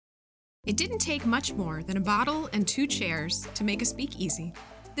It didn't take much more than a bottle and 2 chairs to make a speakeasy.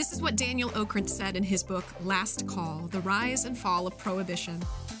 This is what Daniel Okrent said in his book, Last Call, The Rise and Fall of Prohibition.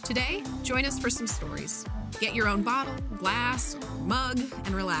 Today, join us for some stories. Get your own bottle, glass, mug,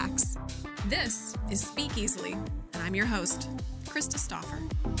 and relax. This is Speak Easily, and I'm your host, Krista Stauffer.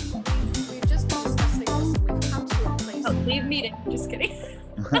 We've just been discussing this, and we've come to a place... Oh, leave meeting. Just kidding.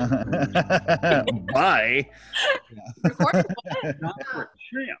 Bye. Recording what? Not for a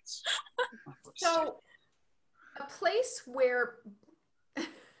chance. So, a place where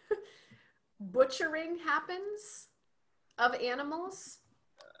butchering happens of animals,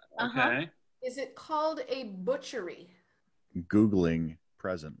 Okay. is it called a butchery? Googling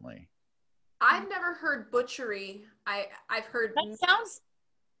presently. I've never heard butchery. I've heard... That sounds...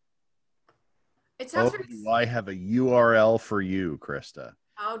 It sounds Oh, very... do I have a URL for you, Krista?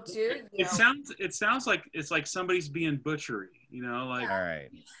 Oh, do you? It sounds like it's like somebody's being butchery, you know, like All right.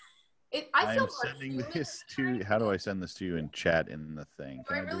 I feel I'm more sending human this than to. How do I send this to you in chat in the thing?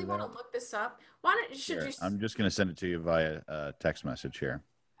 Do I Can really do want to that? look this up? Why don't Sure. you? I'm just going to send it to you via text message here.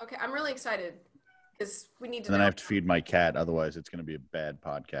 Okay, I'm really excited because we need to And then know. I have to feed my cat. Otherwise, it's going to be a bad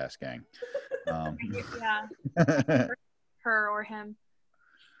podcast, gang. Yeah, her or him.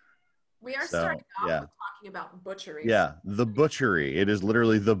 We are So, starting off yeah. with talking about butcheries. Yeah, The Butchery. It is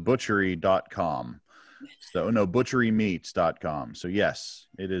literally thebutchery.com. So, no, butcherymeats.com. So, yes,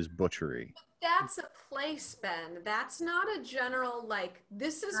 it is butchery. That's a place, Ben. That's not a general, like,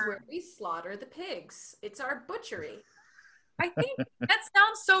 this is where we slaughter the pigs. It's our butchery. I think that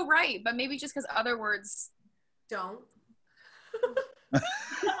sounds so right, but maybe just because other words Don't.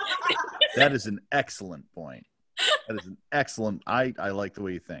 That is an excellent point. That is an excellent. I like the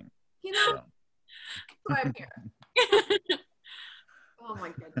way you think. You know, So. so I'm here. Oh, my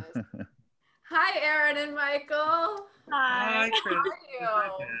goodness. Hi, Aaron and Michael. Hi. Chris.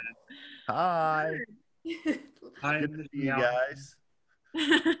 How Hi. are you? Hi, Good to see you guys.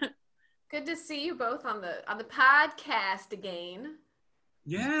 Good to see you both on the podcast again.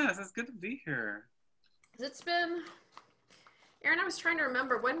 Yes, it's good to be here. It's been, Aaron, I was trying to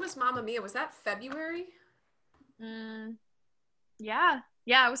remember, when was Mamma Mia? Was that February Yeah,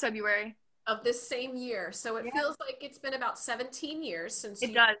 it was February. of this same year? So it Yeah. feels like it's been about 17 years since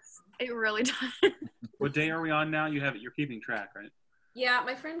It does. It really does. What day are we on now? You're keeping track, right? Yeah,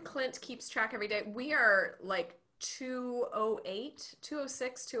 my friend Clint keeps track every day. We are like 208,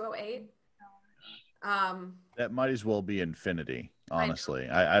 206, 208. That might as well be infinity. Honestly,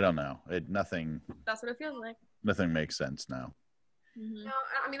 I don't know. Nothing That's what it feels like. makes sense now. Mhm. No,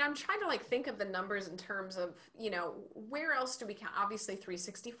 I mean, I'm trying to like think of the numbers in terms of, where else do we count? Obviously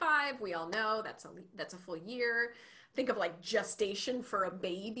 365, we all know that's a full year. Think of like gestation for a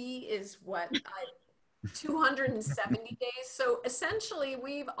baby is what, 270 days. So essentially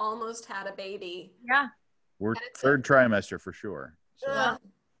we've almost had a baby. Yeah, We're And it's third trimester for sure. So. Ugh,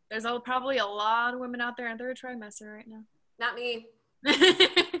 there's probably a lot of women out there in third trimester right now. not me.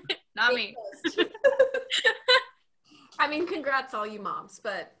 Not me. I mean, congrats all you moms,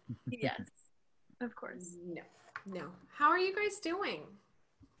 but Yes, of course. no. How are you guys doing?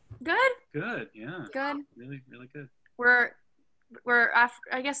 Good. Good, yeah. Good. Really, really good. We're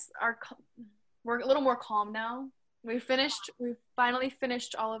I guess we're a little more calm now. We finally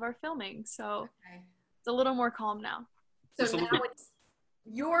finished all of our filming, so Okay. it's a little more calm now. So Just a now little- it's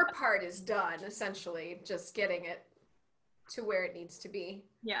your part is done, essentially, just getting it to where it needs to be.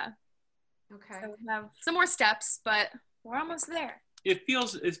 Yeah. Okay. So we have some more steps, but we're almost there. It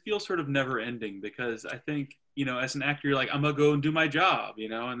feels sort of never ending because I think, as an actor, you're like, I'm gonna go and do my job,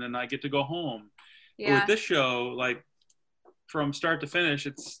 and then I get to go home. But Yeah. with this show, like from start to finish,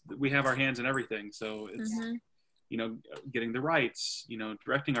 we have our hands in everything. So it's Mhm. getting the rights,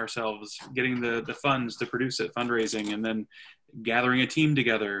 directing ourselves, getting the funds to produce it, fundraising, and then gathering a team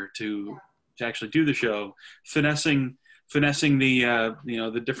together to actually do the show, finessing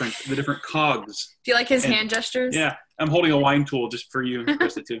the different cogs. Do you like his And- hand gestures? Yeah, I'm holding a wine tool just for you,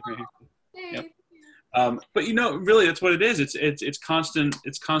 Krista, too. Hey. Yep. But really, that's what it is. It's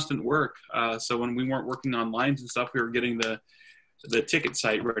constant work. So when we weren't working on lines and stuff, we were getting the ticket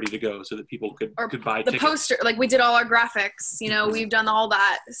site ready to go so that people could buy The tickets. poster, like we did all our graphics, we've done all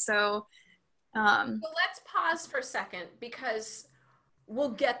that. So, So let's pause for a second because we'll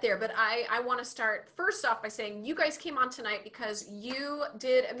get there. But I want to start first off by saying you guys came on tonight because you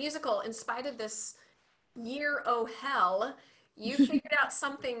did a musical in spite of this year oh hell. You figured out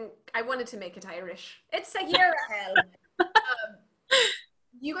something. I wanted to make it Irish. It's a year of hell.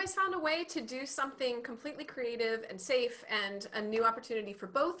 You guys found a way to do something completely creative and safe and a new opportunity for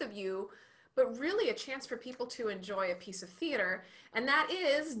both of you but really a chance for people to enjoy a piece of theater, and that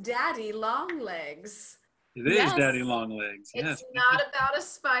is Daddy Longlegs. It is Yes. Daddy Longlegs. Yes. It's not about a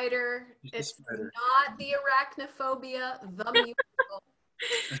spider. Just a It's spider. not the arachnophobia, the musical.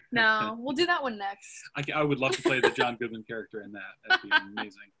 No, we'll do that one next. I would love to play the John Goodman character in that. That'd be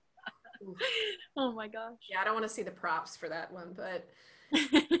amazing. Oh my gosh. Yeah, I don't want to see the props for that one, but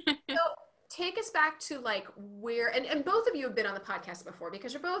so take us back to like where, and both of you have been on the podcast before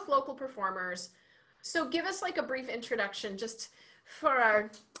because you're both local performers. So give us like a brief introduction just for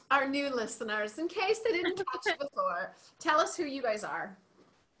our new listeners in case they didn't catch it before. Tell us who you guys are.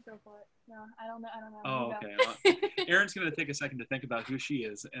 Go for it. No, I don't know. Oh, You okay. Well, Erin's going to take a second to think about who she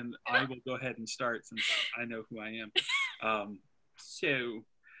is, and I will go ahead and start since I know who I am.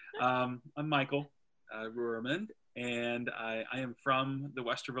 I'm Michael Ruhrman, and I am from the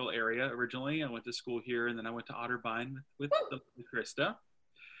Westerville area originally. I went to school here, and then I went to Otterbein with Krista.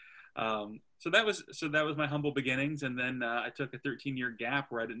 So that was my humble beginnings, and then I took a 13-year gap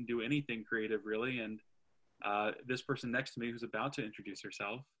where I didn't do anything creative really, and this person next to me who's about to introduce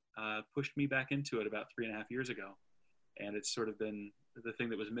herself pushed me back into it about 3.5 years ago, and it's sort of been the thing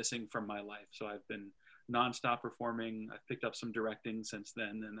that was missing from my life. So I've been nonstop performing. I've picked up some directing since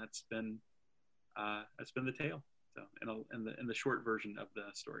then, and that's been the tale. So in the short version of the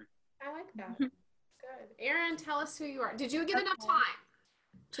story. I like that. Good. Erin, tell us who you are. Did you get enough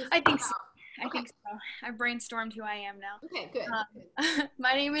time? I think so. Okay. I think so. I brainstormed who I am now. Okay, good.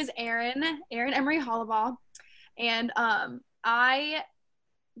 My name is Erin Emery Hollabaugh, and I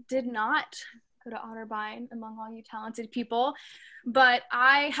did not go to Otterbein among all you talented people, but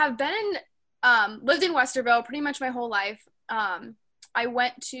I have been lived in Westerville pretty much my whole life. I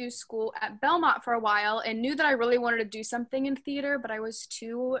went to school at Belmont for a while and knew that I really wanted to do something in theater, but I was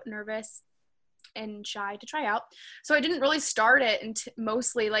too nervous and shy to try out. So I didn't really start it until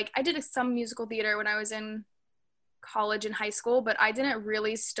mostly, like, I did some musical theater when I was in college and high school, but I didn't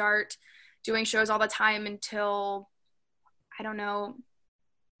really start doing shows all the time until, I don't know,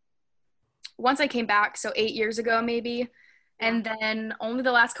 once I came back, so 8 years ago maybe. And then only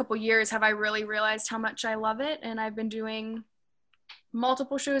the last couple years have I really realized how much I love it, and I've been doing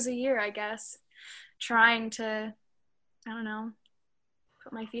multiple shows a year, I guess, trying to, I don't know,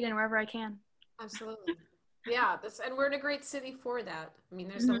 put my feet in wherever I can. Absolutely. Yeah, and we're in a great city for that. I mean,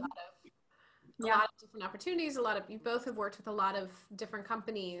 there's a lot of different opportunities. You both have worked with a lot of different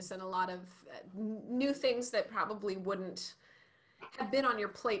companies and a lot of new things that probably wouldn't have been on your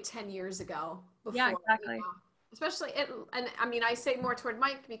plate 10 years ago before. Yeah, exactly. You know? Especially, and I mean, I say more toward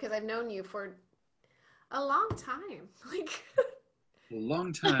Mike because I've known you for a long time. Like A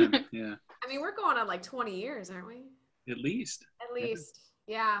long time, yeah. I mean, we're going on like 20 years, aren't we? At least. At least,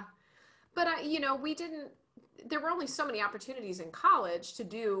 yeah. But, there were only so many opportunities in college to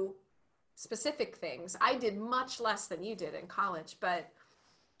do specific things. I did much less than you did in college, but,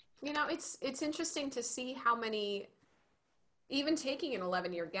 it's interesting to see how many, even taking an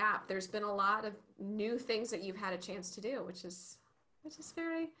 11-year gap, there's been a lot of new things that you've had a chance to do, which is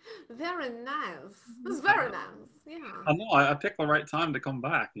very, very nice. It's very nice. Yeah. I know. I picked the right time to come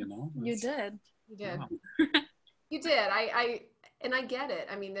back. You did. You did. Wow. You did. I get it.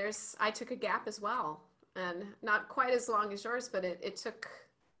 I mean, I took a gap as well, and not quite as long as yours, but it took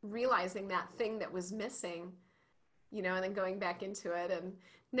realizing that thing that was missing, and then going back into it. And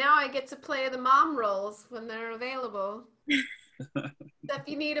now I get to play the mom roles when they're available. If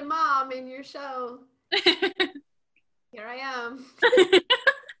you need a mom in your show, here I am.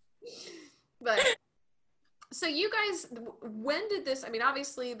 But so you guys, when did this, I mean,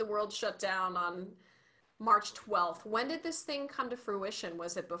 obviously the world shut down on March 12th. When did this thing come to fruition?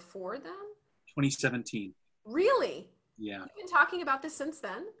 Was it before then? 2017. Really? Yeah. You've been talking about this since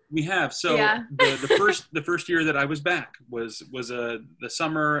then? We have. So Yeah. the first year that I was back was the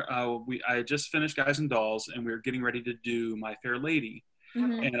summer. I had just finished Guys and Dolls, and we were getting ready to do My Fair Lady.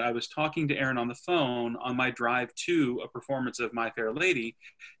 Mhm. And I was talking to Erin on the phone on my drive to a performance of My Fair Lady,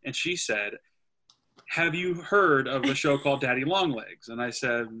 and she said, "Have you heard of a show called Daddy Longlegs?" And I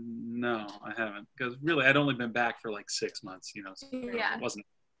said, "No, I haven't," because really I'd only been back for like 6 months, so Yeah.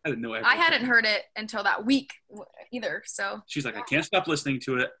 I didn't know everything. I hadn't heard it until that week either, so. She's like, "I can't stop listening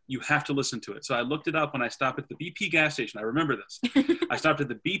to it. You have to listen to it." So I looked it up when I stopped at the BP gas station. I remember this. I stopped at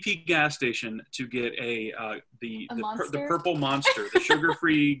the BP gas station to get the purple monster, the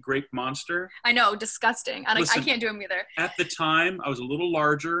sugar-free grape monster. I know, disgusting. I Listen, can't do them either. At the time, I was a little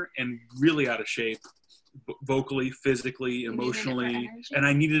larger and really out of shape, vocally, physically, You needed it for emotionally, energy? and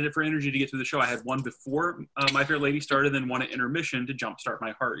I needed it for energy to get through the show. I had one before My Fair Lady started, then one at intermission to jumpstart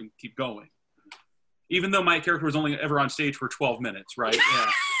my heart and keep going. Even though my character was only ever on stage for 12 minutes, right?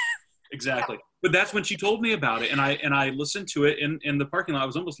 Yeah. Exactly. But that's when she told me about it, and I listened to it in the parking lot. I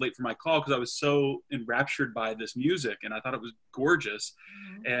was almost late for my call because I was so enraptured by this music, and I thought it was gorgeous.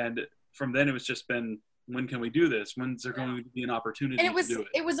 And from then, it was just been, when can we do this? When's there going to be an opportunity And to do it?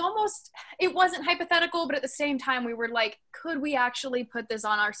 It was almost, it wasn't hypothetical, but at the same time, we were like, could we actually put this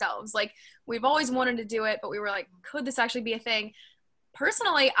on ourselves? Like, we've always wanted to do it, but we were like, could this actually be a thing?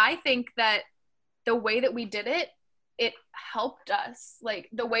 Personally, I think that the way that we did it, it helped us. Like,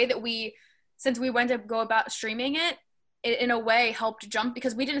 the way that since we went to go about streaming it in a way helped jump,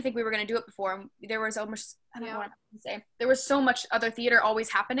 because we didn't think we were going to do it before. There was almost, I don't know what I'm to say. There was so much other theater always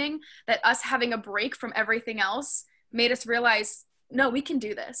happening that us having a break from everything else made us realize, no, we can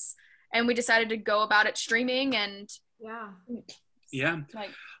do this. And we decided to go about it streaming and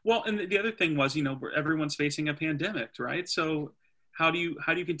well, and the other thing was, everyone's facing a pandemic, right? So how do you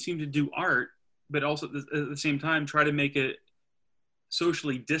continue to do art, but also at the same time try to make it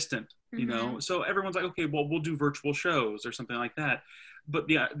socially distant, So everyone's like, okay, well, we'll do virtual shows or something like that. But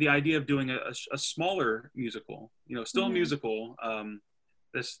the idea of doing a smaller musical, still a musical, and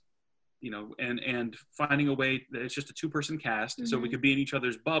finding a way that it's just a 2-person cast, so we could be in each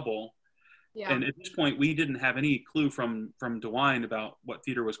other's bubble. Yeah. And at this point, we didn't have any clue from DeWine about what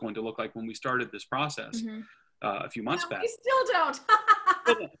theater was going to look like when we started this process a few months back. We still don't.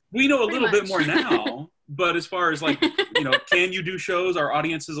 We know a little bit more now, but as far as can you do shows? Are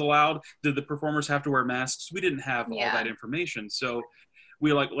audiences allowed? Did the performers have to wear masks? We didn't have all that information. So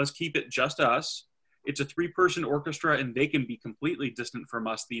we were like, let's keep it just us. It's a 3-person orchestra, and they can be completely distant from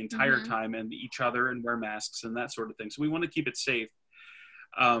us the entire time, and each other, and wear masks and that sort of thing. So we want to keep it safe.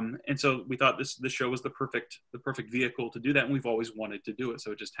 And so we thought this show was the perfect vehicle to do that. And we've always wanted to do it.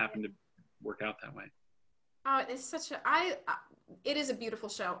 So it just happened to work out that way. It's it is a beautiful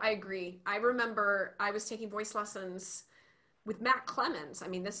show. I agree. I remember I was taking voice lessons with Matt Clemens. I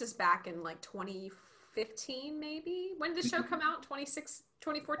mean, this is back in 2015, maybe. When did the show come out?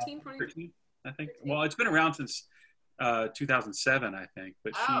 2014, 2013? I think. Well, it's been around since 2007, I think.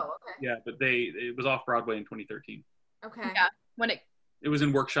 But but it was off Broadway in 2013. Okay. Yeah, it was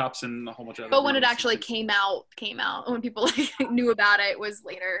in workshops and a whole bunch of other. But when it actually came out, when people knew about it, was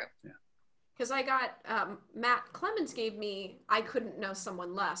later. Yeah. Because I got, Matt Clemens gave me I Couldn't Know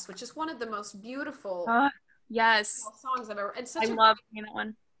Someone Less, which is one of the most beautiful songs I've ever, and I love that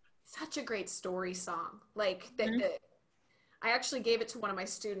one. Such a great story song. I actually gave it to one of my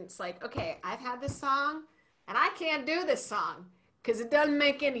students, okay, I've had this song, and I can't do this song, because it doesn't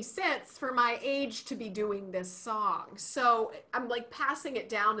make any sense for my age to be doing this song. So I'm passing it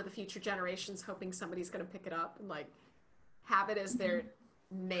down to the future generations, hoping somebody's going to pick it up and have it as their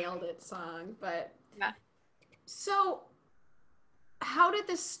nailed it song. But so how did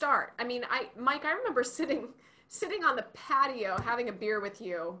this start? I mean, Mike, I remember sitting on the patio having a beer with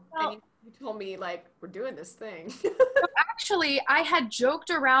you, and you told me we're doing this thing. Actually, I had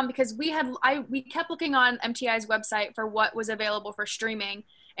joked around because we kept looking on MTI's website for what was available for streaming,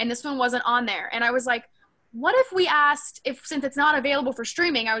 and this one wasn't on there. And I was like, what if we asked, since it's not available for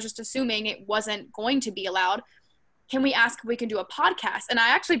streaming, I was just assuming it wasn't going to be allowed, can we ask if we can do a podcast? And I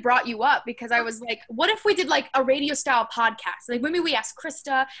actually brought you up because I was like, what if we did a radio style podcast? Maybe we ask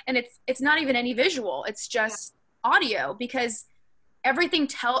Krista, and it's not even any visual, it's just audio, because everything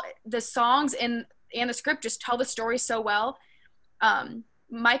the songs and the script just tell the story so well.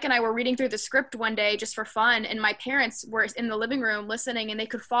 Mike and I were reading through the script one day just for fun, and my parents were in the living room listening, and they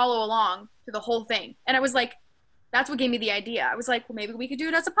could follow along through the whole thing. And I was like, that's what gave me the idea. I was like, well, maybe we could do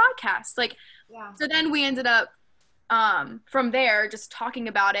it as a podcast. So then we ended up from there just talking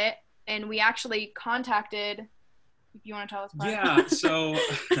about it, and we actually contacted, if you want to tell us about it. Yeah, so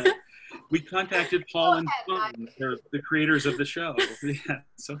we contacted Paul and Tom, the creators of the show. Yeah.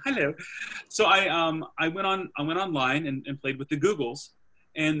 So hello. So I went online and played with the Googles,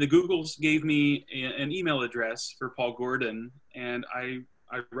 and the Googles gave me an email address for Paul Gordon, and I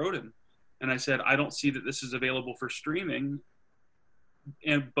wrote him, and I said, I don't see that this is available for streaming,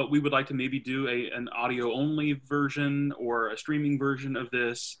 but we would like to maybe do an audio only version or a streaming version of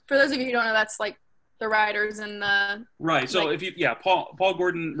this. For those of you who don't know, that's the writers and the right. So Paul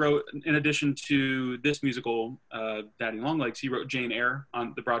Gordon wrote, in addition to this musical, Daddy Longlegs, he wrote Jane Eyre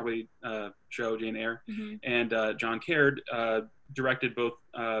on the Broadway show Jane Eyre, and John Caird directed both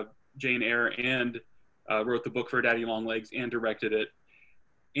Jane Eyre and wrote the book for Daddy Longlegs and directed it,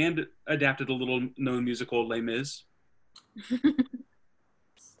 and adapted a little known musical Les Mis.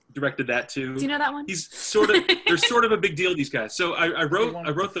 Directed that too. Do you know that one? He's they're sort of a big deal, these guys. So I wrote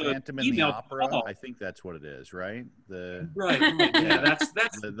the Phantom in the Opera. I think that's what it is, right? Right. Yeah, that's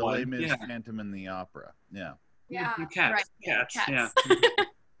the Les Mis Phantom in the Opera. Yeah. Cats. Right. Cats. Yeah.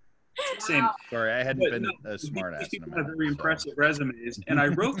 Same. Sorry, I hadn't been a smart These ass in a people have minute. very impressive resumes, and I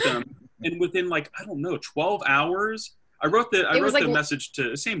wrote them, and within like, I don't know, 12 hours, I wrote the message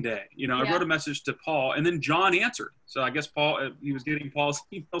to the same day. You know, I wrote a message to Paul, and then John answered. So I guess Paul, he was getting Paul's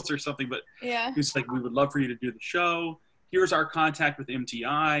emails or something, but he's like, "We would love for you to do the show. Here's our contact with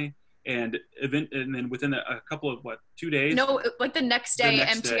MTI." And then within a couple of 2 days? No, like the next day,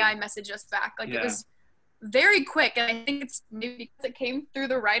 MTI messaged us back. Like it was very quick, and I think it's maybe because it came through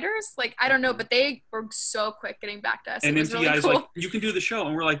the writers. Like I don't know, but they were so quick getting back to us. And it was MTI really is cool. like, "You can do the show,"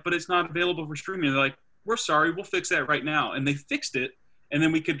 and we're like, "But it's not available for streaming." And they're like, "We're sorry, we'll fix that right now." And they fixed it, and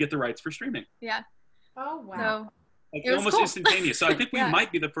then we could get the rights for streaming. Yeah. Oh wow. So, like almost cool. instantaneous. So I think we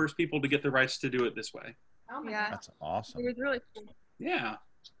might be the first people to get the rights to do it this way. Oh my God. That's awesome. It was really cool. Yeah.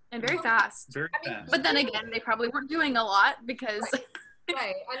 And very fast. Very fast. But then again, they probably weren't doing a lot because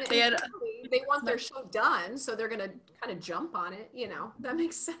right. And they want their show done, so they're gonna kind of jump on it. You know, that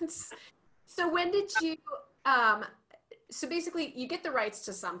makes sense. So when did you? So basically, you get the rights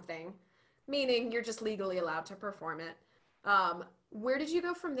to something, meaning you're just legally allowed to perform it. Where did you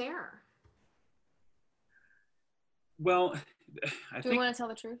go from there? Well, do we want to tell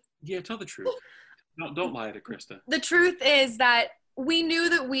the truth? Yeah, tell the truth. Don't lie to Krista. The truth is that we knew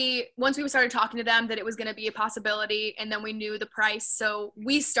that once we started talking to them, that it was going to be a possibility, and then we knew the price. So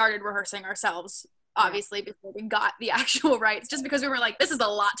we started rehearsing ourselves, obviously, before we got the actual rights, just because we were like, this is a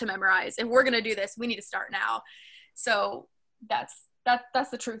lot to memorize. If we're going to do this, we need to start now. So that's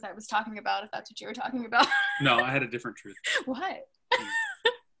the truth I was talking about, if that's what you were talking about. No, I had a different truth. What?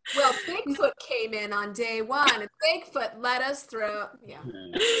 Well, Bigfoot came in on day one, and Bigfoot led us through. Yeah.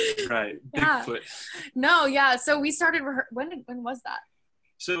 Right. Bigfoot. No, yeah. So we started. When was that?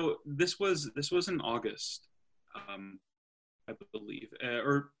 So this was in August, I believe,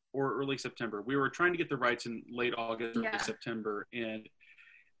 or early September. We were trying to get the rights in late August, early September, and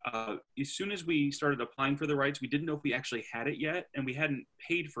as soon as we started applying for the rights, we didn't know if we actually had it yet, and we hadn't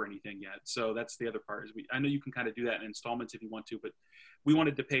paid for anything yet. So that's the other part. I know you can kind of do that in installments if you want to, but we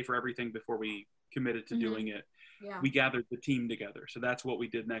wanted to pay for everything before we committed to doing it. Yeah. We gathered the team together. So that's what we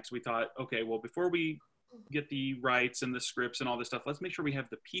did next. We thought, okay, well, before we get the rights and the scripts and all this stuff, let's make sure we have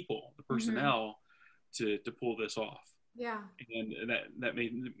the people, the personnel to pull this off. Yeah. And that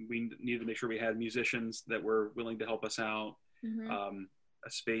made, we needed to make sure we had musicians that were willing to help us out, a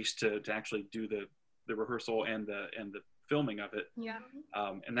space to actually do the rehearsal and the filming of it. Yeah.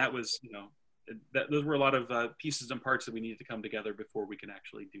 And that was, those were a lot of pieces and parts that we needed to come together before we can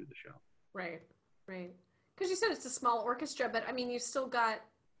actually do the show. Right. Because you said it's a small orchestra, but I mean, you still got,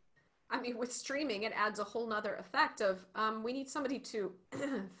 with streaming, it adds a whole nother effect of, we need somebody to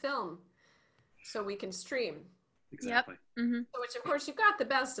film so we can stream. Exactly. Yep. Mm-hmm. So which of course you've got the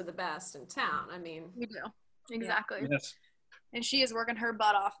best of the best in town. I mean, we do. Exactly. Yes. And she is working her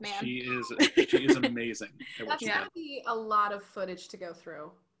butt off, man. She is amazing. That's gonna be a lot of footage to go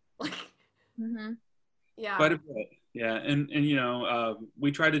through. Like, yeah. Quite a bit. Yeah, and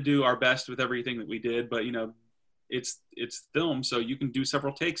we try to do our best with everything that we did, but it's film, so you can do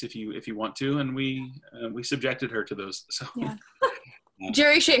several takes if you want to, and we subjected her to those. So. Yeah.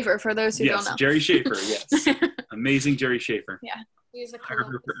 Jerry Schaefer, for those who don't know. Yes, Jerry Schaefer. Yes, amazing Jerry Schaefer. Yeah. He's a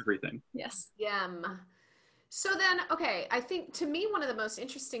for everything. Yes. Yeah. So then, okay, I think to me one of the most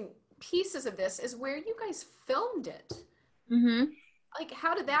interesting pieces of this is where you guys filmed it. Mm-hmm. Like,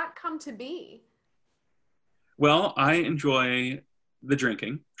 how did that come to be? Well, I enjoy the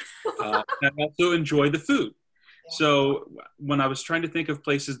drinking. I also enjoy the food. Yeah. So when I was trying to think of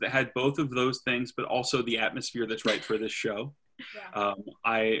places that had both of those things, but also the atmosphere that's right for this show,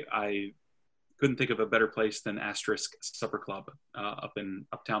 I couldn't think of a better place than Asterisk Supper Club up in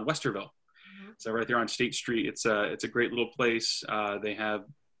Uptown Westerville. So right there on State Street, it's a great little place. They have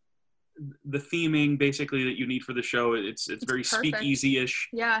the theming basically that you need for the show. It's very speakeasy-ish.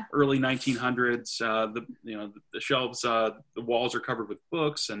 Yeah. Early 1900s. The shelves, the walls are covered with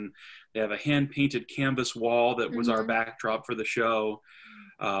books, and they have a hand-painted canvas wall that was our backdrop for the show.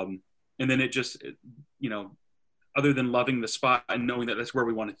 And then it just, other than loving the spot and knowing that that's where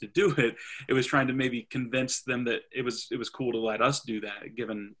we wanted to do it, it was trying to maybe convince them that it was cool to let us do that,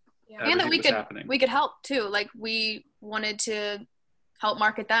 given. And that we could help too. Like, we wanted to help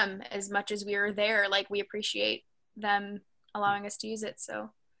market them as much as we were there. Like, we appreciate them allowing us to use it. So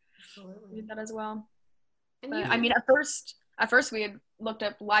we did that as well. And but, at first we had looked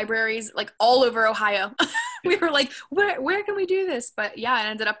up libraries like all over Ohio. We were like, where can we do this? But yeah, it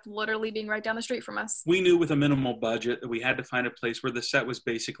ended up literally being right down the street from us. We knew with a minimal budget that we had to find a place where the set was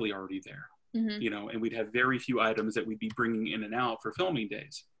basically already there, and we'd have very few items that we'd be bringing in and out for filming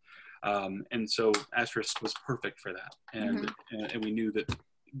days. And so Asterisk was perfect for that. And we knew that,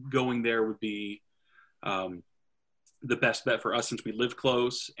 going there would be the best bet for us since we live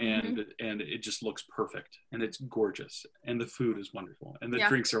close, and it just looks perfect, and it's gorgeous, and the food is wonderful, and the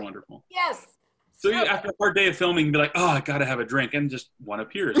drinks are wonderful. Yes. So you, after a hard day of filming, be like, oh, I gotta have a drink, and just one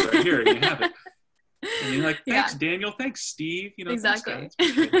appears right here, and you have it. And you're like, thanks, Daniel, thanks, Steve. You know, exactly.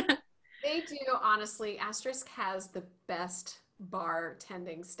 They do, honestly. Asterisk has the best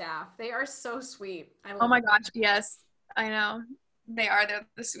bartending staff. They are so sweet. Oh my gosh, yes, I know. They're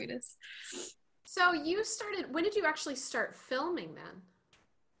the sweetest. So you started, when did you actually start filming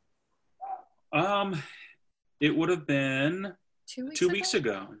then? It would have been 2 weeks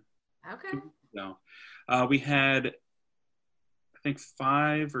ago. Okay. No, we had, I think,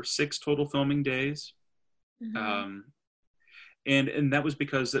 5 or 6 total filming days. And that was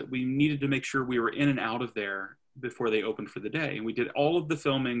because that we needed to make sure we were in and out of there before they opened for the day. And we did all of the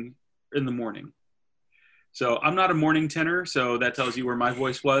filming in the morning. So I'm not a morning tenor, so that tells you where my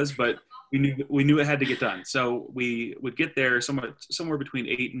voice was, but we knew it had to get done. So we would get there somewhere between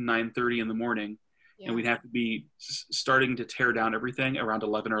 8 and 9:30 in the morning, and we'd have to be starting to tear down everything around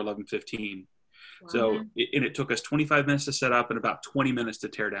 11 or 11:15. Wow. So it took us 25 minutes to set up and about 20 minutes to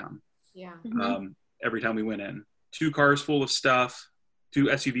tear down. Yeah. Every time we went in. 2 cars full of stuff, 2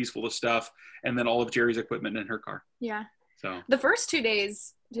 SUVs full of stuff, and then all of Jerry's equipment in her car. Yeah. So the first 2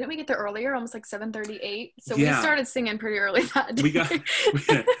 days, didn't we get there earlier? Almost like 7:38. So we started singing pretty early that day.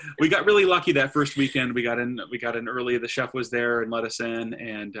 We got really lucky that first weekend. We got in early. The chef was there and let us in,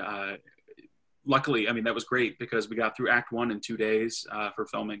 and luckily, I mean, that was great because we got through Act 1 in 2 days for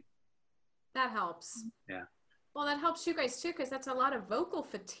filming. That helps. Yeah. Well, that helps you guys too, because that's a lot of vocal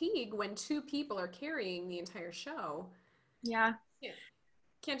fatigue when 2 people are carrying the entire show. Yeah.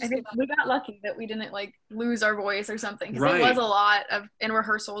 Can't I just think we got lucky that we didn't like lose our voice or something, because Right. it was a lot of in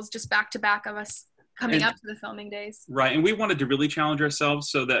rehearsals just back to back of us coming up to the filming days. Right, and we wanted to really challenge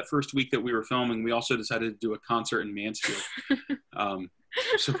ourselves. So that first week that we were filming, we also decided to do a concert in Mansfield.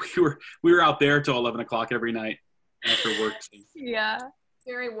 So we were out there till 11 o'clock every night after work. Yeah.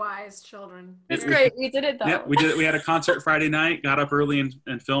 Very wise children. It's great. We did it though. Yeah, we did. We had a concert Friday night, got up early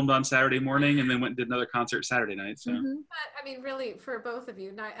and filmed on Saturday morning, and then went and did another concert Saturday night. So, But I mean, really, for both of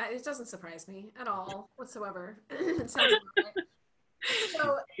you, it doesn't surprise me at all whatsoever. It sounds about right.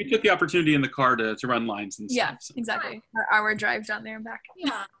 So we took the opportunity in the car to run lines and stuff. Yeah, So. exactly. Our drive down there and back.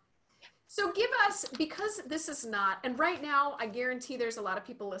 Yeah. So give us, because this is not, and right now I guarantee there's a lot of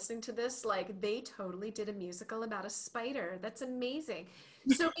people listening to this, like they totally did a musical about a spider. That's amazing.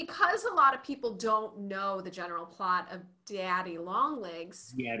 So because a lot of people don't know the general plot of Daddy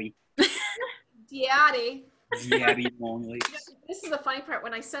Longlegs. Daddy Longlegs. This is the funny part.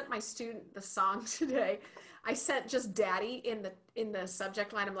 When I sent my student the song today, I sent just Daddy in the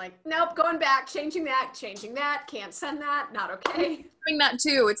subject line. I'm like, nope, going back, changing that, can't send that, not okay. Doing that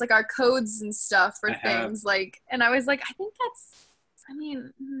too. It's like our codes and stuff for things like, and I was like, I think that's, I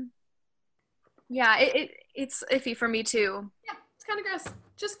mean, yeah, it's iffy for me too. Yeah, it's kind of gross.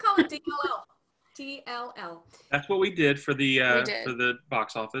 Just call it DLL. DLL. That's what we did for the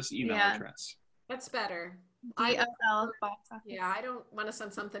box office email address. That's better. DLL box office. Yeah, I don't want to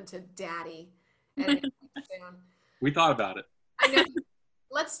send something to Daddy. We thought about it. I know.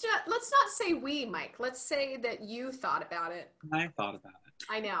 Let's not say we, Mike. Let's say that you thought about it. I thought about it.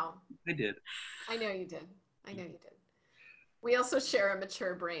 I know. I did. I know you did. We also share a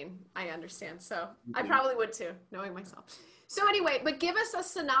mature brain. I understand. So I probably would too, knowing myself. So anyway, but give us a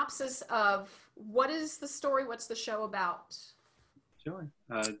synopsis of what is the story? What's the show about? Sure.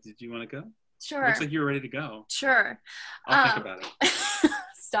 Did you want to go? Sure. Looks like you're ready to go. Sure. I'll think about it.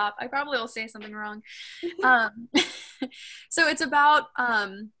 Stop. I probably will say something wrong. So it's about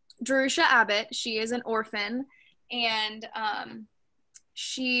Jerusha Abbott. She is an orphan, and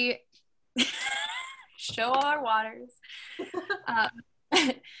she show all our waters.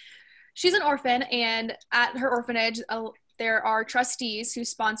 She's an orphan, and at her orphanage there are trustees who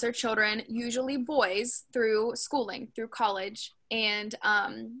sponsor children, usually boys, through schooling, through college. And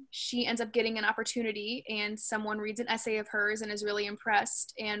she ends up getting an opportunity, and someone reads an essay of hers and is really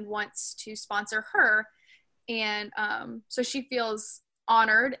impressed and wants to sponsor her. And so she feels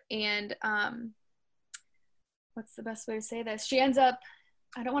honored, and what's the best way to say this? She ends up,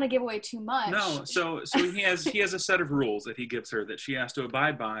 I don't want to give away too much. No, so he has a set of rules that he gives her that she has to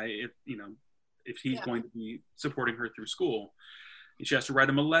abide by if he's going to be supporting her through school. She has to write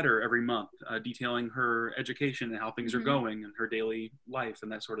him a letter every month detailing her education and how things are going and her daily life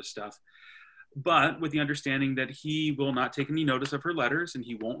and that sort of stuff. But with the understanding that he will not take any notice of her letters and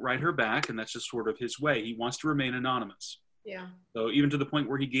he won't write her back, and that's just sort of his way. He wants to remain anonymous. Yeah. So even to the point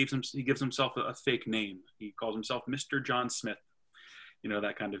where he gives himself a fake name. He calls himself Mr. John Smith. you know,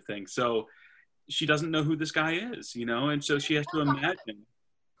 that kind of thing. So she doesn't know who this guy is, you know, and so she has to imagine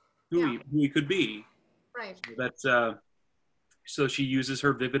who he could be. Right. So that's so she uses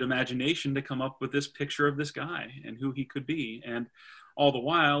her vivid imagination to come up with this picture of this guy and who he could be. And all the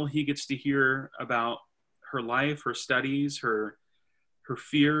while, he gets to hear about her life, her studies, her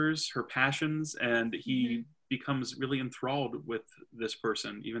fears, her passions, and he becomes really enthralled with this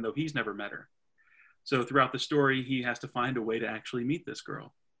person, even though he's never met her. So throughout the story, he has to find a way to actually meet this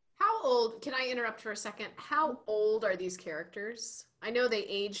girl. How old, can I interrupt for a second? How old are these characters? I know they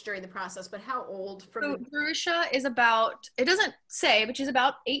age during the process, but how old? So Jerusha is about, it doesn't say, but she's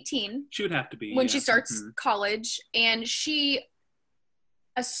about 18. She would have to be. When she starts college, and she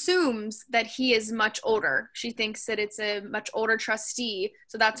assumes that he is much older. She thinks that it's a much older trustee,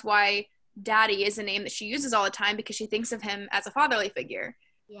 so that's why Daddy is a name that she uses all the time, because she thinks of him as a fatherly figure.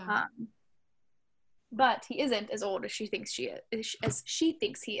 Yeah. But he isn't as old as she thinks he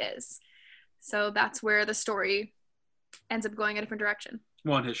is. So that's where the story ends up going a different direction.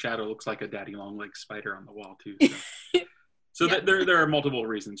 Well, and his shadow looks like a daddy long leg spider on the wall too. So, Yeah. there are multiple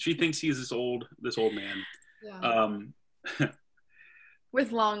reasons. She thinks he's this old man. Yeah.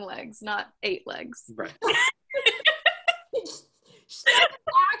 With long legs, not 8 legs. Right. She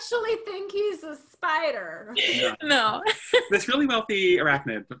actually think he's a spider. Yeah. No. This really wealthy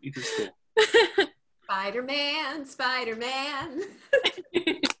arachnid, but he's just cool. Spider-Man, Spider-Man.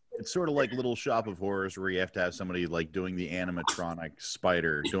 It's sort of like Little Shop of Horrors, where you have to have somebody like doing the animatronic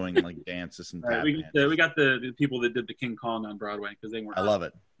spider, doing like dances and tap Right, dances. we got the people that did the King Kong on Broadway because they weren't. I love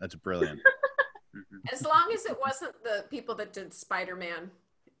it. That's brilliant. As long as it wasn't the people that did Spider-Man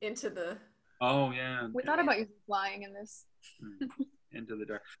into the... Oh yeah. We thought about you flying in this. Into the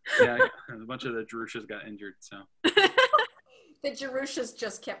dark. Yeah, a bunch of the Jerushas got injured. So. The Jerushas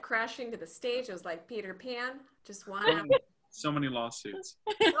just kept crashing to the stage. It was like Peter Pan, just one. So many lawsuits.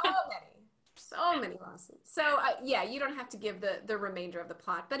 So many lawsuits. So yeah, you don't have to give the remainder of the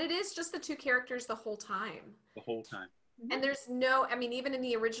plot, but it is just the 2 characters the whole time. The whole time. And there's no, I mean, even in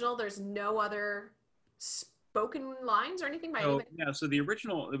the original, there's no other spoken lines or anything by anybody. Yeah, so the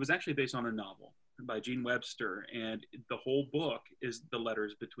original, it was actually based on a novel by Gene Webster, and the whole book is the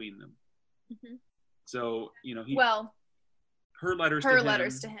letters between them. Mm-hmm. So, you know, her letters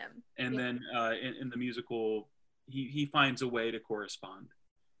to him. And then in the musical, he finds a way to correspond.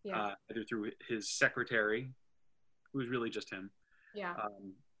 Yeah. Either through his secretary, who is really just him. Yeah.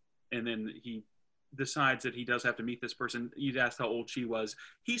 And then he decides that he does have to meet this person. You'd asked how old she was.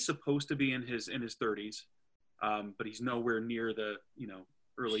 He's supposed to be in his 30s, but he's nowhere near the, you know,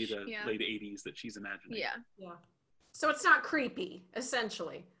 early to late 80s that she's imagining. Yeah. Yeah. So it's not creepy,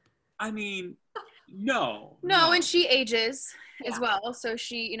 essentially. I mean, no. And she ages as well. So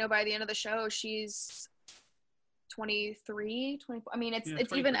she, you know, by the end of the show, she's 23, 24. I mean,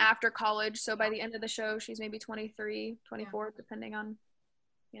 it's even after college. So by the end of the show, she's maybe 23, 24, depending on,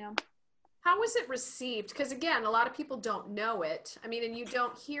 you know. How was it received? Because again, a lot of people don't know it. I mean, and you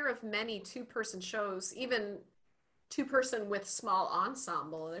don't hear of many 2-person shows, even 2-person with small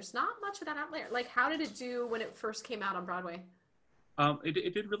ensemble. There's not much of that out there. Like, how did it do when it first came out on Broadway?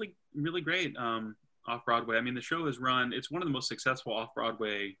 It did really, really great off Broadway. I mean, the show is run. It's one of the most successful off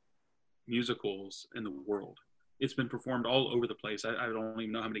Broadway musicals in the world. It's been performed all over the place. I don't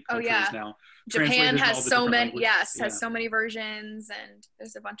even know how many countries now. Japan has so many. Has so many versions, and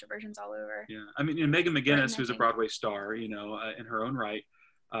there's a bunch of versions all over. Yeah, I mean, and Megan McGinnis, who's a Broadway star, you know, in her own right,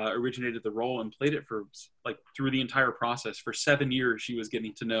 originated the role and played it for like through the entire process. For 7 years, she was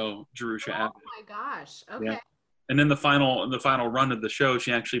getting to know Jerusha Abbott. Oh my gosh! Okay. Yeah. And then the final run of the show,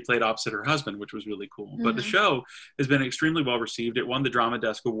 she actually played opposite her husband, which was really cool. Mm-hmm. But the show has been extremely well received. It won the Drama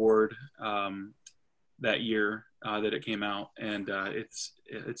Desk Award that year that it came out, and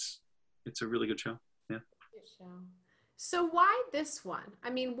it's a really good show. Yeah. Good show. So why this one? I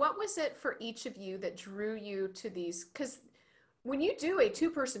mean, what was it for each of you that drew you to these? Because when you do a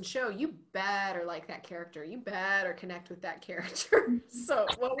 2-person show, you better like that character. You better connect with that character. So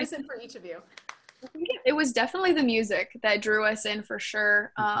what was it for each of you? I think it was definitely the music that drew us in for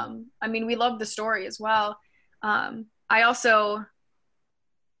sure. I mean, we loved the story as well.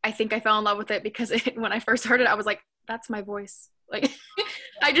 I think I fell in love with it because when I first heard it, I was like, that's my voice. Like,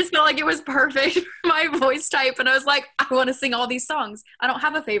 I just felt like it was perfect for my voice type. And I was like, I want to sing all these songs. I don't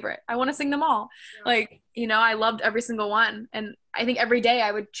have a favorite. I want to sing them all. Yeah. Like, you know, I loved every single one. And I think every day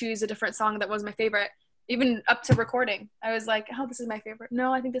I would choose a different song that was my favorite, even up to recording. I was like, oh, this is my favorite.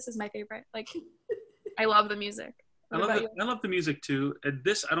 No, I think this is my favorite. Like, I love the music. I love the music too. And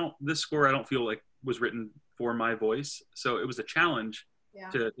this score, I don't feel like was written for my voice. So it was a challenge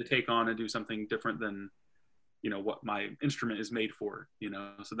to take on and do something different than what my instrument is made for,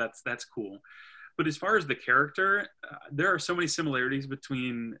 so that's cool. But as far as the character, there are so many similarities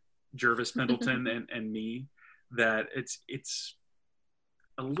between Jervis Pendleton and me that it's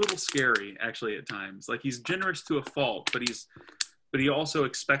a little scary actually at times. Like, he's generous to a fault, but he also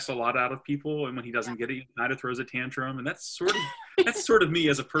expects a lot out of people, and when he doesn't get it, he kind of throws a tantrum, and that's sort of me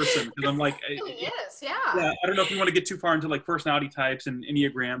as a person, because I'm like, it really is, yeah. I don't know if you want to get too far into like personality types and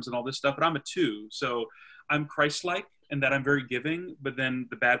Enneagrams and all this stuff, but I'm a 2, so I'm Christ-like and that I'm very giving, but then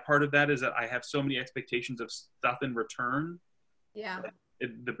the bad part of that is that I have so many expectations of stuff in return. Yeah.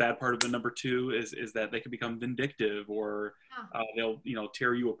 The bad part of the number 2 is that they can become vindictive, or they'll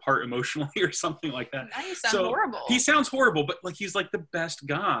tear you apart emotionally or something like that. Now you sound horrible. He sounds horrible, but like, he's like the best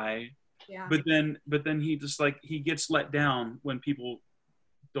guy. Yeah. But then he just like, he gets let down when people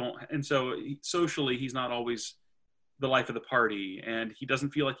don't, and so socially he's not always the life of the party, and he doesn't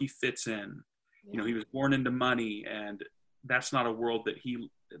feel like he fits in. Yeah. He was born into money, and that's not a world that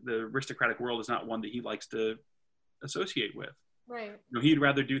the aristocratic world is not one that he likes to associate with. Right. He'd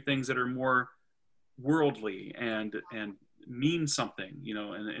rather do things that are more worldly and mean something,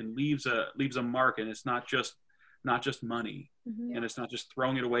 and leaves a mark, and it's not just money, Mm-hmm. and it's not just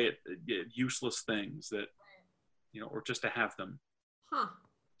throwing it away at useless things that, or just to have them. Huh.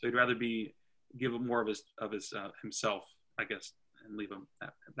 So he'd rather give him more of his himself, I guess, and leave him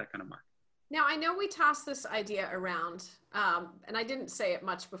that kind of mark. Now, I know we tossed this idea around, and I didn't say it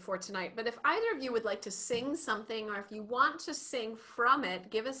much before tonight, but if either of you would like to sing something, or if you want to sing from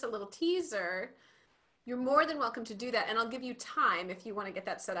it, give us a little teaser, you're more than welcome to do that. And I'll give you time if you want to get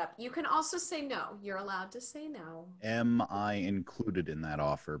that set up. You can also say no. You're allowed to say no. Am I included in that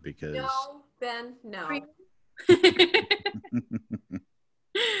offer? Because No, Ben, no. I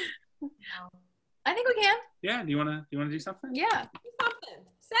think we can. Yeah. Do you want to do something? Yeah. Do something.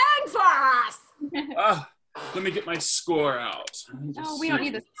 Sing for us. Let me get my score out. No, we don't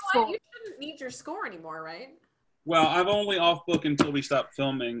need this You know what? score. You shouldn't need your score anymore, right? Well, I'm only off book until we stop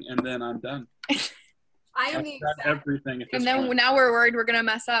filming, and then I'm done. I am I've the got exact. everything. At this And then point. now we're worried we're gonna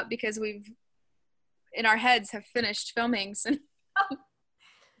mess up because we've, in our heads, have finished filmings.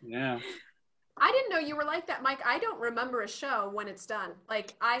 Yeah. I didn't know you were like that, Mike. I don't remember a show when it's done.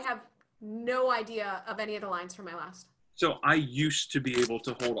 Like, I have no idea of any of the lines from my last. So I used to be able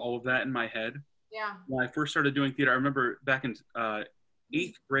to hold all of that in my head. Yeah. When I first started doing theater, I remember back in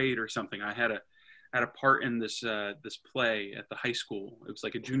 8th grade or something, I had a part in this play at the high school. It was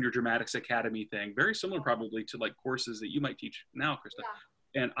like a junior dramatics academy thing, very similar probably to like courses that you might teach now, Krista.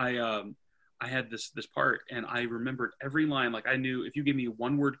 Yeah. And I had this part, and I remembered every line. Like, I knew if you gave me a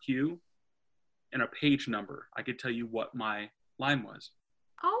 1-word cue and a page number, I could tell you what my line was.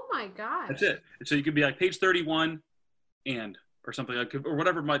 Oh my gosh. That's it. And so you could be like page 31 or something like, or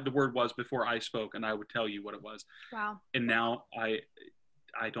whatever the word was before I spoke, and I would tell you what it was. Wow. And now I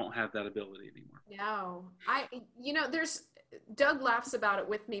don't have that ability anymore. No, Doug laughs about it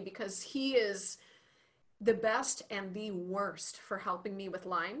with me because he is the best and the worst for helping me with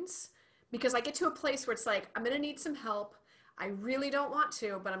lines, because I get to a place where it's like, I'm going to need some help. I really don't want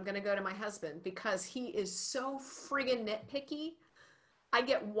to, but I'm going to go to my husband because he is so friggin' nitpicky. I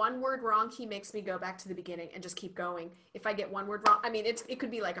get one word wrong, he makes me go back to the beginning and just keep going. If I get one word wrong, I mean, it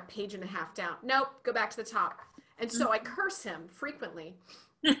could be like a page and a half down. Nope, go back to the top. And so I curse him frequently.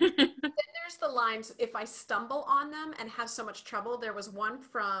 Then there's the lines, if I stumble on them and have so much trouble. There was one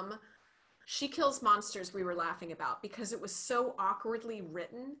from She Kills Monsters we were laughing about because it was so awkwardly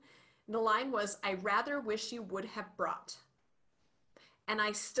written. The line was, I rather wish you would have brought. And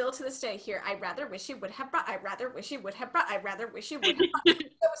I still to this day hear, I rather wish you would have brought, I rather wish you would have brought, I rather wish you would have brought. That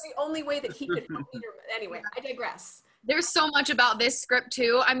was the only way that he could help me. Anyway, I digress. There's so much about this script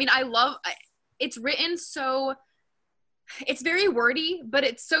too. I mean, it's written so, it's very wordy, but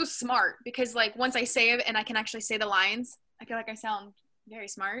it's so smart because like once I say it and I can actually say the lines, I feel like I sound very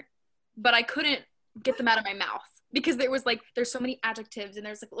smart, but I couldn't get them out of my mouth because there's so many adjectives and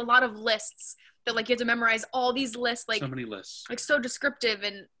there's like a lot of lists that like you have to memorize all these lists, like so many lists, like so descriptive,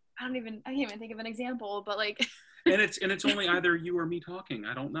 and I can't even think of an example, but like and it's only either you or me talking.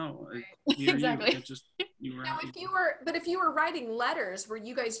 I don't know. Exactly. It's just you or now, if you were writing letters, were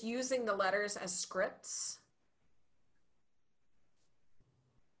you guys using the letters as scripts?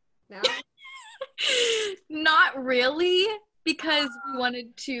 No. Not really, because we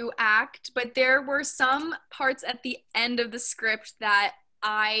wanted to act, but there were some parts at the end of the script that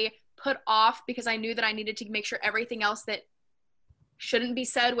I put off because I knew that I needed to make sure everything else that shouldn't be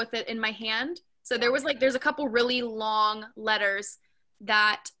said with it in my hand. So there's a couple really long letters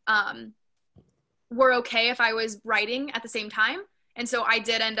that were okay if I was writing at the same time. And so I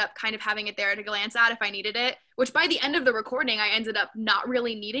did end up kind of having it there to glance at if I needed it, which by the end of the recording, I ended up not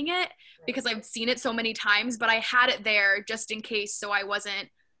really needing it because I've seen it so many times, but I had it there just in case, so I wasn't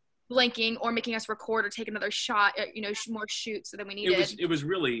blanking or making us record or take another shot, more shoots than we needed. It's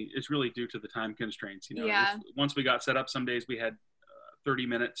really due to the time constraints. Yeah. Once we got set up, some days we had 30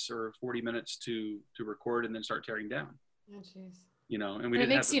 minutes or 40 minutes to record and then start tearing down. Oh, jeez. And it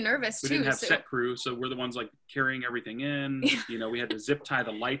makes you nervous too. We didn't have set crew, so we're the ones like carrying everything in. We had to zip tie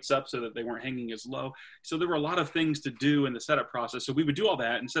the lights up so that they weren't hanging as low. So there were a lot of things to do in the setup process. So we would do all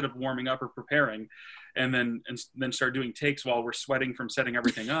that instead of warming up or preparing, and then start doing takes while we're sweating from setting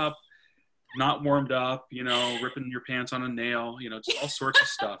everything up, not warmed up. Ripping your pants on a nail. Just all sorts of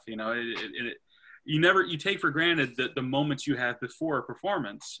stuff. You take for granted the moments you have before a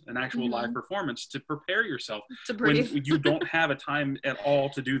performance, an actual live performance, to prepare yourself when you don't have a time at all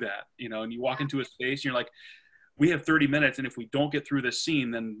to do that, and you walk into a space and you're like, we have 30 minutes. And if we don't get through this scene,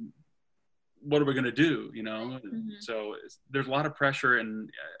 then what are we going to do? So there's a lot of pressure, and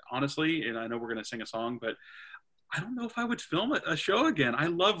honestly, and I know we're going to sing a song, but I don't know if I would film a show again. I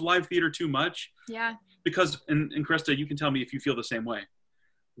love live theater too much. Yeah. Because, and Krista, you can tell me if you feel the same way.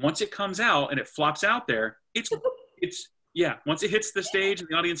 Once it comes out and it flops out there, once it hits the stage and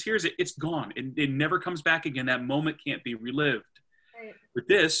the audience hears it, it's gone. It never comes back again. That moment can't be relived. Right. With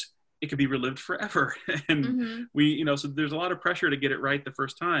this, it could be relived forever. And so there's a lot of pressure to get it right the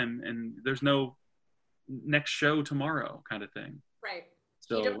first time, and there's no next show tomorrow kind of thing. Right.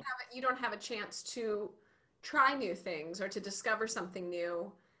 So you don't have a chance to try new things or to discover something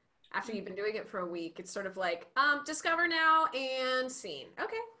new. After you've been doing it for a week, it's sort of like, discover now and scene.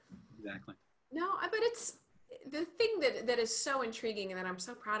 Okay. Exactly. No, but it's the thing that is so intriguing, and that I'm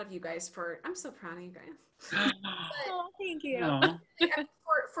so proud of you guys I'm so proud of you guys. Thank you.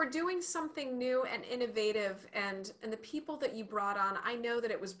 For doing something new and innovative, and the people that you brought on, I know that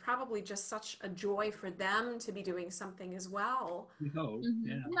it was probably just such a joy for them to be doing something as well. No,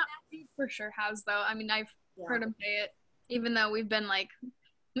 yeah. No, he for sure has, though. I mean, I've heard him say it, even though we've been like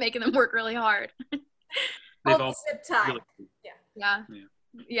making them work really hard. Hold the zip tie. Really,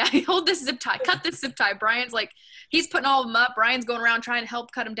 yeah, hold this zip tie, cut this zip tie. Brian's like, he's putting all of them up. Brian's going around trying to help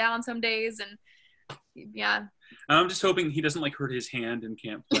cut them down some days, and yeah. I'm just hoping he doesn't like hurt his hand and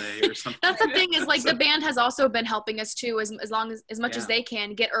can't play or something. That's the thing, is like the band has also been helping us too, as much as they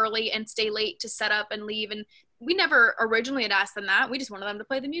can, get early and stay late to set up and leave. And we never originally had asked them that. We just wanted them to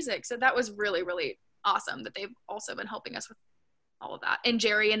play the music. So that was really, really awesome that they've also been helping us with all of that. And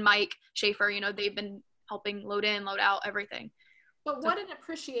Jerry and Mike Schaefer, they've been helping load in, load out, everything. But what an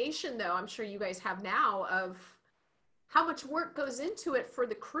appreciation, though, I'm sure you guys have now, of how much work goes into it for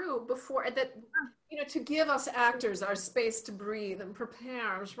the crew before that, to give us actors our space to breathe and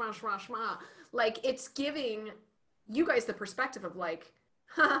prepare, like, it's giving you guys the perspective of like,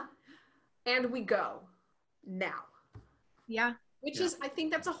 and we go now. Yeah. Which is, I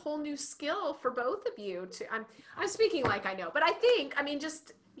think that's a whole new skill for both of you. I'm speaking like I know, but I think,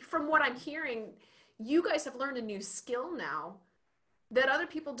 just from what I'm hearing, you guys have learned a new skill now that other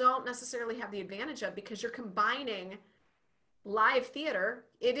people don't necessarily have the advantage of, because you're combining live theater.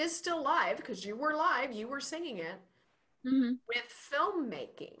 It is still live because you were live, you were singing it, with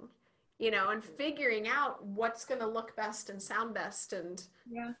filmmaking, and figuring out what's going to look best and sound best. And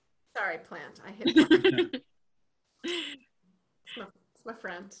sorry, plant, I hit it. It's my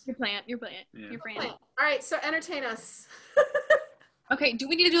friend. Your plant. Yeah. Your friend. All right, so entertain us. Okay, do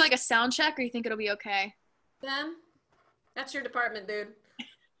we need to do like a sound check, or you think it'll be okay? Ben, that's your department, dude.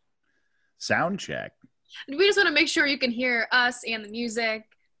 Sound check. We just want to make sure you can hear us and the music.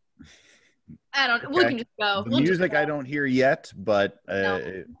 We can just go. The music I don't hear yet, but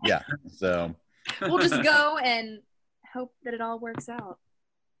yeah, so. We'll just go and hope that it all works out.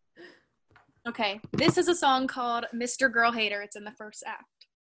 Okay, this is a song called Mr. Girl Hater. It's in the first act.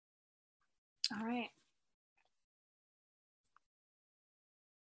 All right.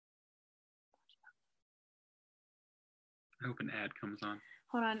 I hope an ad comes on.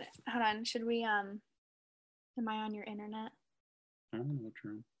 Hold on. Should we, am I on your internet? Oh,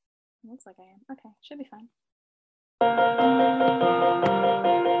 true. It looks like I am. Okay, should be fine.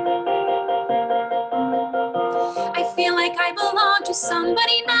 I feel like I belong to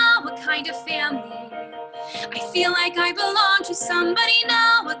somebody now, a kind of family. I feel like I belong to somebody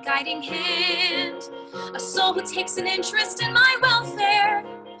now, a guiding hand. A soul who takes an interest in my welfare.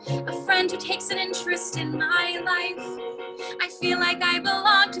 A friend who takes an interest in my life. I feel like I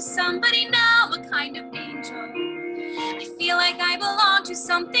belong to somebody now, a kind of angel. I feel like I belong to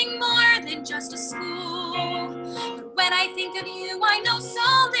something more than just a school. But when I think of you, I know so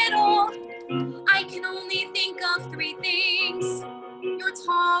little. I can only think of three things.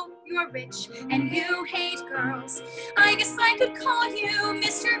 you're rich and you hate girls. I guess I could call you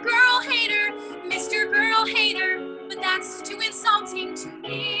Mr. Girl Hater, Mr. Girl Hater, but that's too insulting to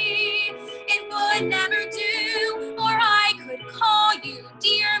me. It would never do. Or I could call you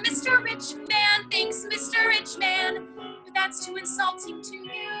Dear Mr. Rich Man, thanks Mr. Rich Man, but that's too insulting to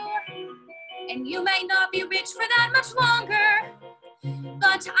you. And you may not be rich for that much longer,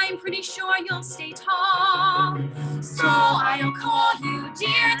 but I'm pretty sure you'll stay tall. So I'll call you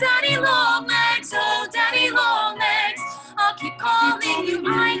Dear Daddy Longlegs, oh Daddy Longlegs. I'll keep calling you,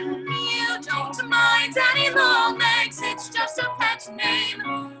 I hope you don't mind. Daddy Longlegs, it's just a pet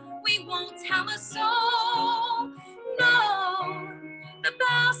name. We won't tell a soul. No, the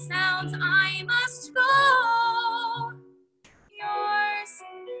bell sounds, I must go. Yours,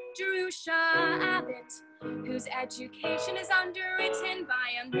 Jerusha Abbott, whose education is underwritten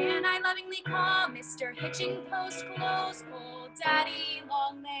by a man I lovingly call Mr. Hitching Post Close Old Daddy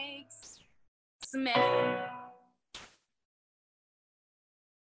Longlegs Smith.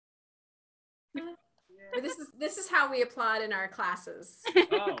 This is how we applaud in our classes.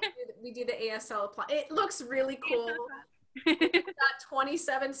 Oh. We do the ASL applaud. It looks really cool. We've got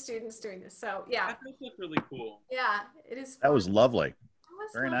 27 students doing this. So yeah. That does look really cool. Yeah, it is. That was lovely. That was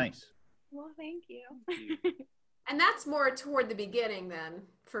Very fun. nice. Well, thank you. And that's more toward the beginning then,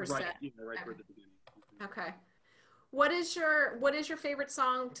 first Right, set. yeah, right toward the beginning. Okay. What is your favorite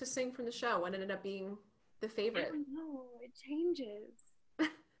song to sing from the show? What ended up being the I favorite? don't know. It changes.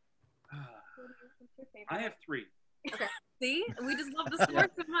 What's your favorite? I have 3. See, we just love the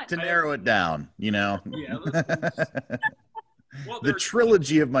sport so much. To narrow it down, you know. Yeah, well, The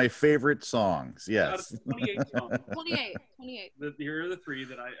trilogy of my favorite songs. out Yes. of 28 songs. 28. Here are the 3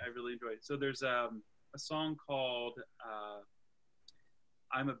 that I really enjoyed. So there's a song called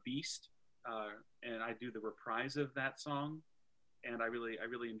I'm a Beast, and I do the reprise of that song, and I really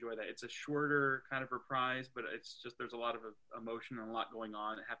enjoy that. It's a shorter kind of reprise, but it's just there's a lot of emotion and a lot going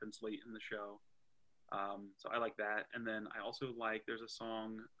on. It happens late in the show, so I like that. And then I also like there's a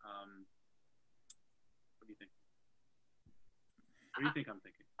song. What do you think? What do you think I'm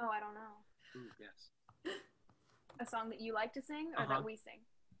thinking? Oh, I don't know. Ooh, yes. A song that you like to sing or Uh-huh. that we sing?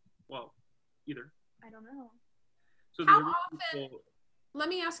 Well, either. I don't know. So How there's a really often- cool- Let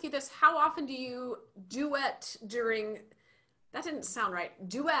me ask you this. How often do you duet during, that didn't sound right,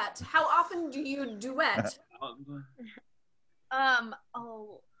 duet. How often do you duet?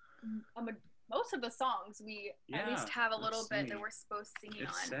 Most of the songs we at least Yeah, have a let's little bit see. that we're supposed singing It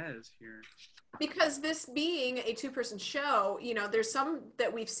on. says here. Because this being a 2-person show, you know, there's some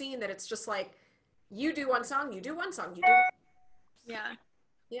that we've seen that it's just like, you do one song, you do one song, you do, Yeah.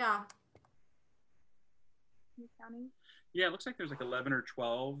 yeah. You counting? Yeah, it looks like there's like 11 or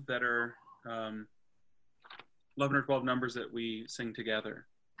 12 that are 11 or 12 numbers that we sing together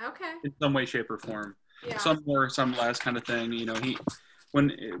Okay, in some way, shape, or form. yeah. Some more, some less, kind of thing. You know,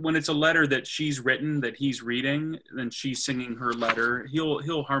 when it's a letter that she's written that he's reading, then she's singing her letter.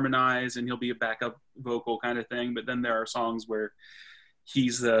 He'll harmonize and he'll be a backup vocal kind of thing. But then there are songs where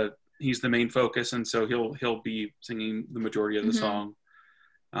he's the main focus, and so he'll be singing the majority of the song.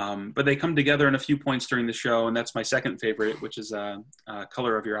 But they come together in a few points during the show, and that's my second favorite, which is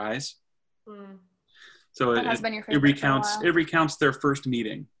 "Color of Your Eyes." Mm. So That has been your it favorite for a while. recounts their first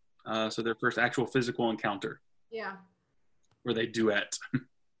meeting, so their first actual physical encounter Yeah, where they duet.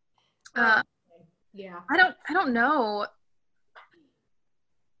 yeah. I don't know.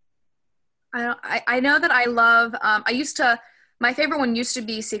 I know that I love my favorite one used to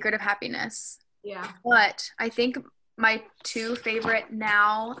be Secret of Happiness, Yeah. but I think my 2 favorite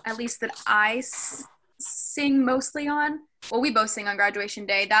now, at least that I sing mostly on, well, we both sing on Graduation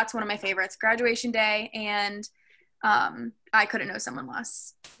Day. That's one of my favorites, Graduation Day, and I Couldn't Know Someone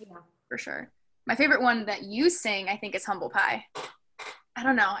Less, Yeah. for sure. My favorite one that you sing, I think, is Humble Pie. I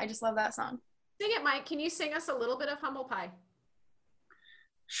don't know, I just love that song. Sing it, Mike. Can you sing us a little bit of Humble Pie?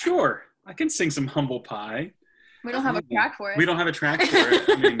 Sure, I can sing some Humble Pie. We don't have a track for it. We don't have a track for it.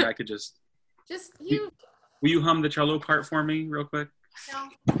 I mean, I could just. Just you. Will you hum the cello part for me real quick? No.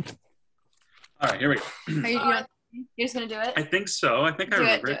 All right, here we go. You're just gonna do it? I think so. I think I Do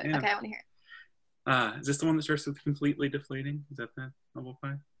remember do it. Yeah. Okay, I want to hear it. Is this the one that starts with completely deflating? Is that the Humble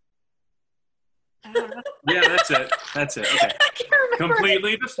Pie? I don't know. Yeah, that's it. That's it. Okay. I can't remember.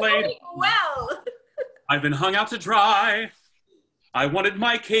 Completely deflated. Well. I've been hung out to dry. I wanted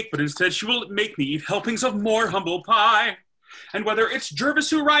my cake, but instead she will make me eat helpings of more humble pie. And whether it's Jervis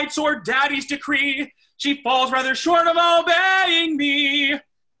who writes or Daddy's decree, she falls rather short of obeying me.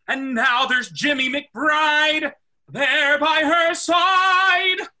 And now there's Jimmy McBride there by her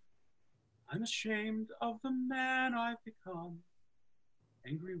side. I'm ashamed of the man I've become.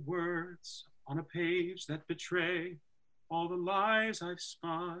 Angry words on a page that betray all the lies I've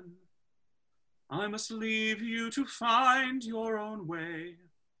spun. I must leave you to find your own way,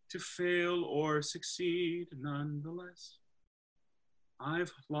 to fail or succeed nonetheless.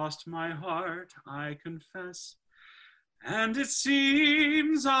 I've lost my heart, I confess, and it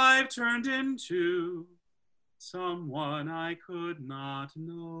seems I've turned into someone I could not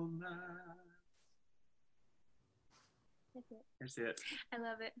know less. That's it. I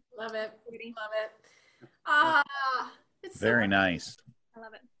love it. Love it. Pretty. Love it. It's so Very nice. I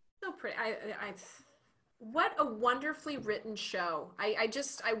love it. so pretty. What a wonderfully written show.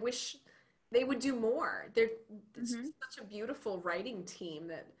 I wish they would do more. It's such a beautiful writing team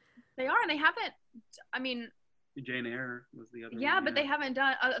that They are, and they haven't, I mean, Jane Eyre was the other yeah, one. but they haven't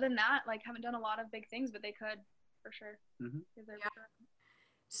done, other than that, like, haven't done a lot of big things, but they could, for sure. Mhm. 'Cause they're-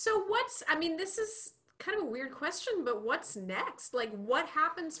 So this is kind of a weird question, but what's next? Like, what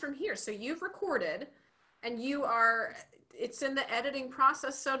happens from here? So you've recorded and it's in the editing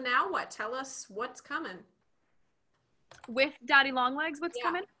process. So now what? Tell us what's coming. With Daddy Longlegs, what's Yeah.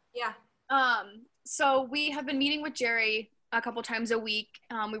 coming? Yeah. So we have been meeting with Jerry a couple times a week.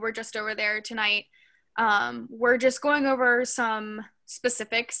 We were just over there tonight. We're just going over some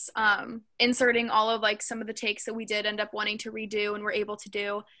specifics, inserting all of like some of the takes that we did end up wanting to redo and were able to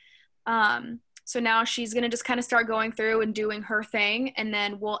do. So now she's going to just kind of start going through and doing her thing, and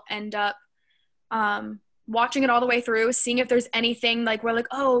then we'll end up watching it all the way through, seeing if there's anything like we're like,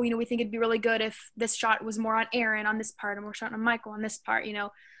 oh, we think it'd be really good if this shot was more on Aaron on this part and we're shooting on Michael on this part,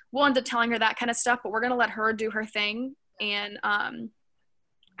 we'll end up telling her that kind of stuff, but we're going to let her do her thing. And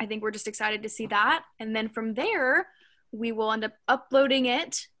I think we're just excited to see that. And then from there, we will end up uploading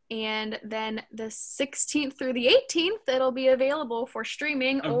it. And then the 16th through the 18th, it'll be available for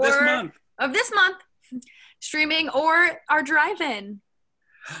streaming Of this month. Streaming or our drive-in.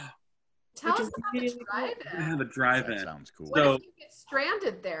 Tell Which us is about the really cool. drive-in. I have a That drive-in. sounds cool. What So- if you get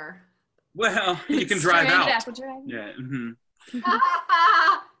stranded there? Well, you can drive Strand out. Apple drive. Yeah.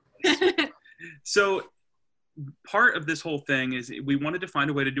 So part of this whole thing is we wanted to find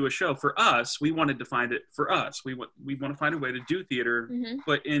a way to do a show for us. We wanted to find it for us. We want to find a way to do theater, Mhm.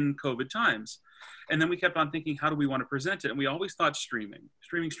 but in COVID times. And then we kept on thinking, how do we want to present it? And we always thought streaming.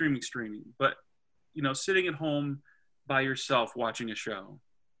 But, sitting at home by yourself watching a show,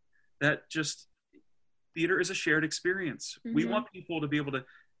 that just, theater is a shared experience. We Mhm. want people to be able to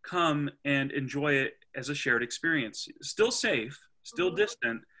come and enjoy it as a shared experience. Still safe, still Mhm.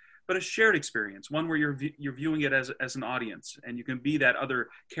 distant, but a shared experience, one where you're viewing it as an audience, and you can be that other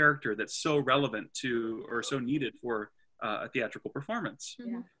character that's so relevant to or so needed for a theatrical performance.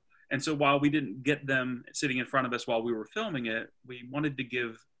 Mhm. And so while we didn't get them sitting in front of us while we were filming it, we wanted to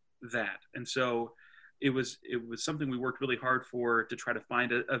give that. And so it was something we worked really hard for, to try to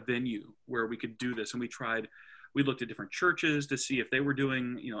find a venue where we could do this. And we looked at different churches to see if they were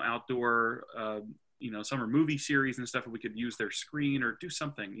doing, outdoor, summer movie series and stuff, and we could use their screen or do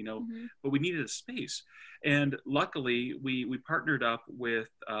something, Mhm. but we needed a space. And luckily we partnered up with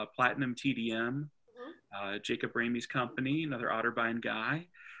Platinum TDM, Jacob Ramey's company, another Otterbein guy.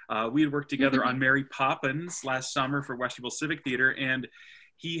 We had worked together on Mary Poppins last summer for Westerville Civic Theater, and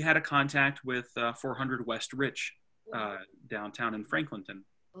he had a contact with 400 West Rich downtown in Franklinton.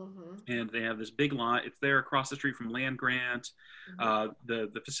 Mhm. And they have this big lot. It's there across the street from Land Grant.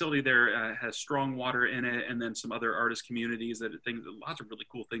 The facility there has strong water in it, and then some other artist communities lots of really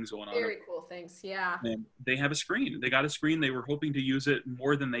cool things going on. Very cool things. Yeah. And they have a screen. They got a screen. They were hoping to use it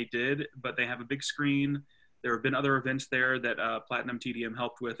more than they did, but they have a big screen. There have been other events there that Platinum TDM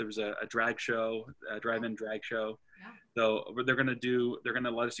helped with. There was a drag show, a drive-in drag show. Yeah. So they're going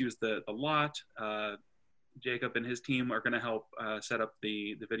to let us use the lot. Jacob and his team are going to help set up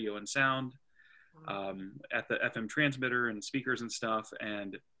the video and sound at the FM transmitter and speakers and stuff,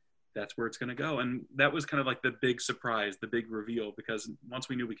 and that's where it's going to go. And that was kind of like the big surprise, the big reveal, because once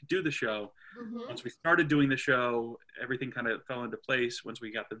we knew we could do the show, Mhm. once we started doing the show, everything kind of fell into place. Once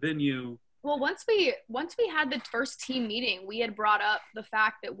we got the venue, Well, once we had the first team meeting, we had brought up the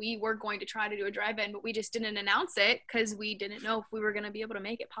fact that we were going to try to do a drive-in, but we just didn't announce it because we didn't know if we were going to be able to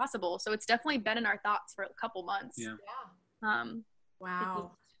make it possible. So it's definitely been in our thoughts for a couple months. Yeah. Yeah. It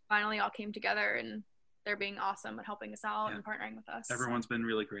Wow. finally all came together, and they're being awesome at helping us out Yeah. and partnering with us. everyone's been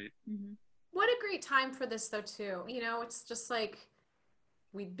really great. Mhm. What a great time for this, though, too. It's just like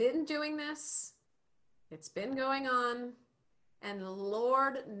we've been doing this, it's been going on, and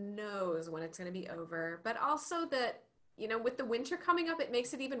Lord knows when it's going to be over. But also that, with the winter coming up, it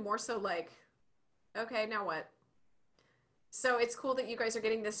makes it even more so like, okay, now what? So it's cool that you guys are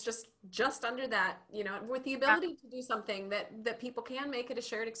getting this just under that, you know, with the ability to do something that people can make it a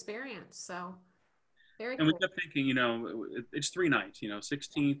shared experience. So very And cool. we kept thinking, you know, it's 3 nights, you know,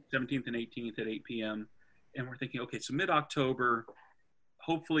 16th, 17th, and 18th at 8 p.m. And we're thinking, okay, so mid-October,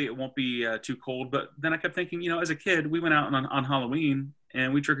 hopefully it won't be too cold. But then I kept thinking, you know, as a kid, we went out on Halloween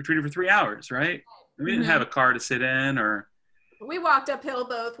and we trick-or-treated for 3 hours, right? And we didn't have a car to sit in, or we walked uphill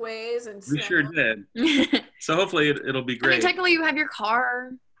both ways, and we sure did. So hopefully it'll be I great. mean, technically, you have your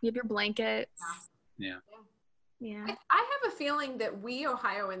car, you have your blankets. Yeah. Yeah. I have a feeling that we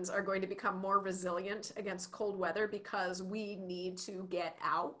Ohioans are going to become more resilient against cold weather because we need to get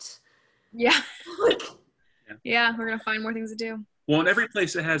out. Yeah. Like, Yeah, we're gonna find more things to do. Well, and every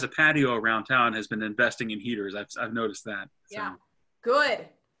place that has a patio around town has been investing in heaters. I've noticed that. So. yeah, good.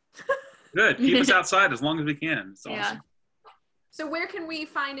 Good. Keep us outside as long as we can. It's Yeah. awesome. So where can we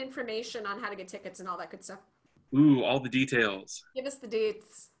find information on how to get tickets and all that good stuff? Ooh, all the details. Give us the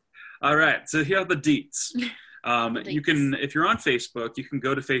dates. All right. So here are the deets. The You deets. can, if you're on Facebook, you can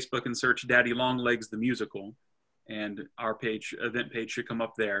go to Facebook and search Daddy Longlegs the Musical, and our event page should come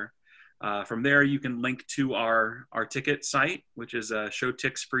up there. From there, you can link to our ticket site, which is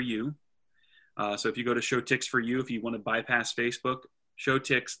Showtix for You. So if you go to Showtix for You, if you want to bypass Facebook,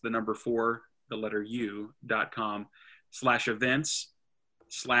 Showtix, the number 4, the letter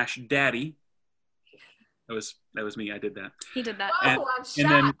U.com/events/daddy. That was me. I did that. He did that. Oh, I'm And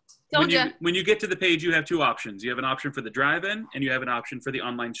then shocked. Told when you get to the page, you have 2 options. You have an option for the drive-in, and you have an option for the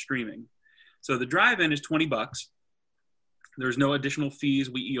online streaming. So the drive-in is $20. There's no additional fees.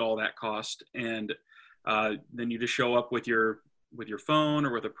 We eat all that cost, and then you just show up with your phone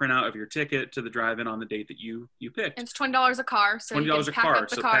or with a printout of your ticket to the drive-in on the date that you picked. It's $20 a car, so you $20 can a pack car. up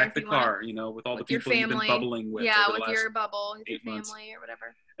the So car pack if the you want. car, you know, with all the With your people you've been family. bubbling with. Yeah, over the with last your bubble, with your 8 months. family or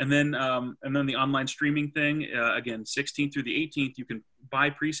whatever. And then the online streaming thing, again, 16th through the 18th, you can buy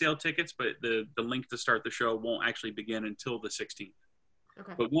pre-sale tickets, but the link to start the show won't actually begin until the 16th.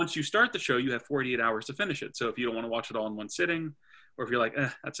 Okay. But once you start the show, you have 48 hours to finish it. So if you don't want to watch it all in one sitting, or if you're like,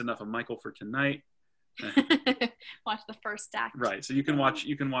 that's enough of Michael for tonight. Watch the first act. Right. So you can watch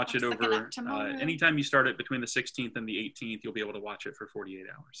it Second over act tomorrow. anytime you start it between the 16th and the 18th, you'll be able to watch it for 48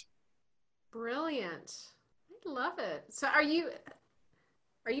 hours. Brilliant. I love it. So are you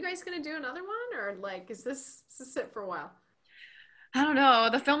guys going to do another one, or like, is this it for a while? I don't know.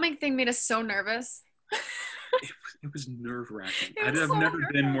 The filming thing made us so nervous. It was nerve-wracking. It I've was so never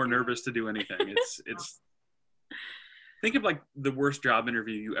been more nerve-wracking. nervous to do anything. It's think of like the worst job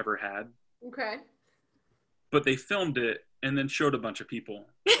interview you ever had, Okay. but they filmed it and then showed a bunch of people.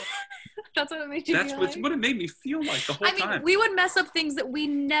 That's what it made you That's feel what like? it made me feel like the whole I mean, time. we would mess up things that we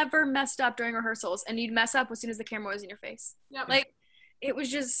never messed up during rehearsals, and you'd mess up as soon as the camera was in your face. Yep. Like, it was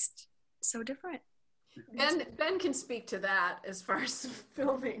just so different. Ben can speak to that as far as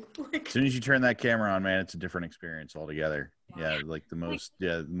filming. Like, As soon as you turn that camera on, man, it's a different experience altogether. Yeah, like the most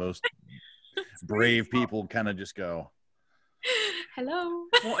brave people kind of just go. Hello.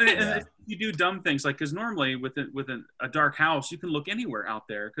 Well, and Yeah. you do dumb things, like, because normally with a dark house, you can look anywhere out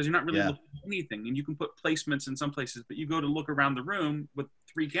there because you're not really Yeah. looking at anything, and you can put placements in some places, but you go to look around the room with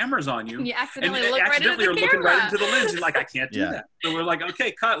 3 cameras on you, You and accidentally you look right into accidentally the are looking camera. right into the lens. You're like, I can't do Yeah. that. So we're like,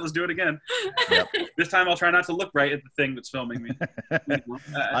 okay, cut. Let's do it again. Yep. This time I'll try not to look right at the thing that's filming me.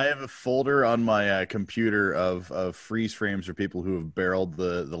 I have a folder on my computer of freeze frames for people who have barreled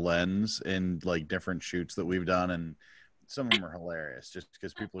the lens in like different shoots that we've done, and some of them are hilarious just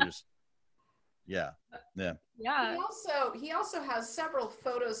because people just yeah. Yeah. he also has several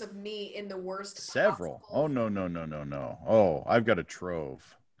photos of me in the worst Several. possible- Oh no. Oh, I've got a trove.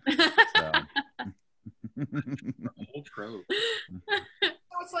 So. Whole trove.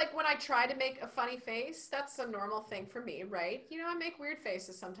 So it's like when I try to make a funny face, that's a normal thing for me, right? You know, I make weird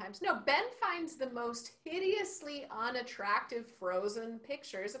faces sometimes. No, Ben finds the most hideously unattractive frozen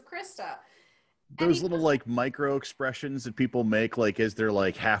pictures of Krista. Those little like micro expressions that people make like as they're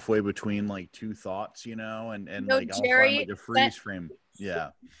like halfway between like 2 thoughts, you know, and No, like I'll Jerry, find like a freeze frame. Yeah.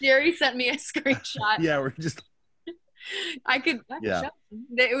 Jerry sent me a screenshot. Yeah, we're just I could Yeah. show him.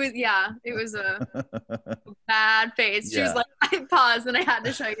 It was a bad face. She was Yeah. like, I paused and I had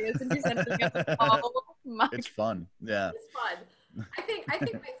to show you this, and she sent it to me. I was like, oh my. it's fun. Yeah. It's fun. I think my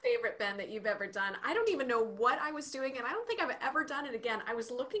favorite, Ben, that you've ever done, I don't even know what I was doing, and I don't think I've ever done it again. I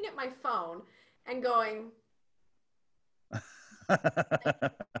was looking at my phone and going, I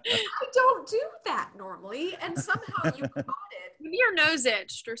don't do that normally, and somehow you caught it. Maybe your nose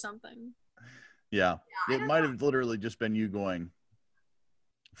itched or something. Yeah. I It don't might know. have literally just been you going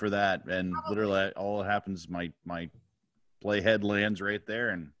for that, and literally all that happens, my playhead lands right there,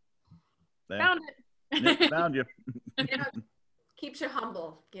 and there. Found it. Yep, found you. You know, keeps you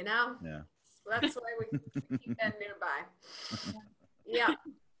humble, you know? Yeah. That's why we keep that nearby. Yeah.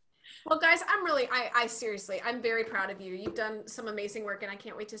 Well, guys, I seriously, I'm very proud of you. You've done some amazing work and I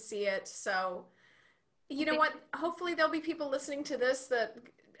can't wait to see it. So, you know what? Hopefully there'll be people listening to this that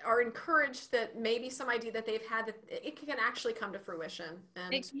are encouraged that maybe some idea that they've had, that it can actually come to fruition.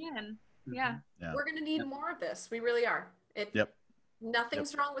 And It can. Yeah. we're going to need more of this. We really are. Yep.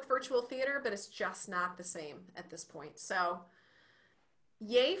 Nothing's wrong with virtual theater, but it's just not the same at this point. So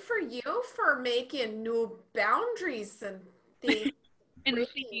yay for you for making new boundaries and things. And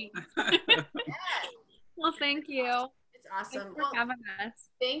well, thank you. It's awesome. Thanks for having us.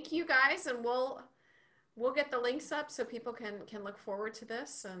 Thank you guys, and we'll get the links up so people can look forward to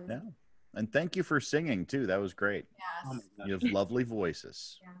this. And Yeah. And thank you for singing too. That was great. yes. You have lovely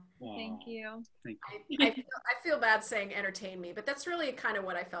voices. Thank you. Thank you. I feel bad saying entertain me, but that's really kind of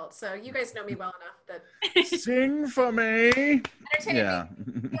what I felt. So you guys know me well enough that Sing for me. entertain Yeah.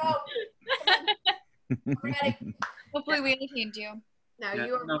 me. Go. We're ready. Hopefully we entertained you. No, Yeah,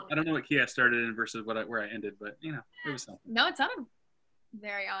 you are. I don't know what key I started in versus where I ended, but you know, it was something. No, it's not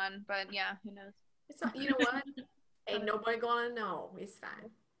very on, but yeah, who knows? It's not, you know what? Ain't nobody gonna know. It's fine.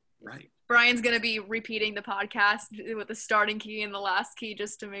 Right. Brian's gonna be repeating the podcast with the starting key and the last key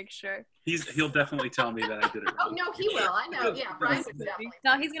just to make sure. He'll definitely tell me that I did it Oh wrong. no, he will. I know. Yeah, Brian would definitely.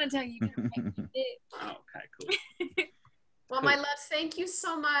 No, he's gonna tell you. You did it. Oh, okay, cool. Well, my loves, thank you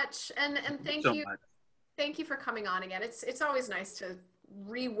so much, and thank so you, much. thank you for coming on again. It's always nice to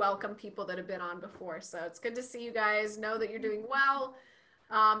re-welcome people that have been on before. So it's good to see you guys. Know that you're doing well.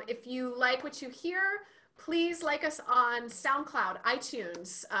 If you like what you hear, please like us on SoundCloud,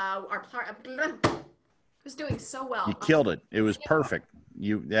 iTunes. Was doing so well. You killed it. It was perfect.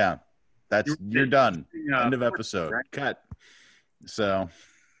 You're done. End of episode. Right? Cut. So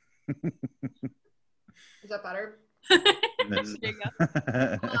Is that better? There you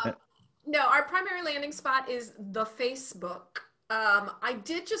go. No, our primary landing spot is the Facebook. I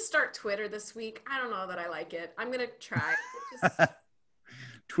did just start Twitter this week. I don't know that I like it. I'm gonna try.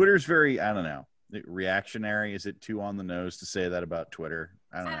 Twitter's very, I don't know, reactionary. Is it too on the nose to say that about Twitter?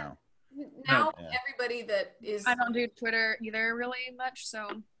 I don't know. Now Yeah. everybody that is I don't do Twitter either really much, so I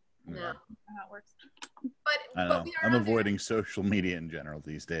don't no. know how it works. I But know. we are I'm on there. avoiding social media in general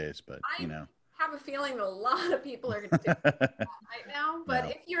these days, but I you know. have a feeling that a lot of people are going to do that right now. But No.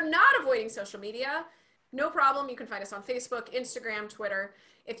 if you're not avoiding social media, no problem. You can find us on Facebook, Instagram, Twitter.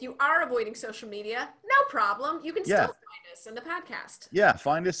 If you are avoiding social media, no problem. You can still Yeah. find us in the podcast. Yeah,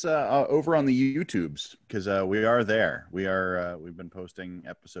 find us over on the YouTubes because we are there. We've been posting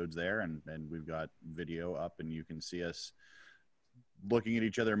episodes there, and we've got video up, and you can see us looking at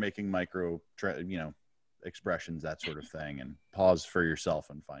each other, making expressions, that sort of thing, and pause for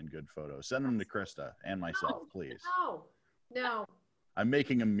yourself and find good photos. Send them to Krista and myself, please. No. I'm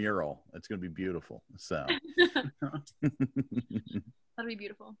making a mural. It's going to be beautiful. So That'll be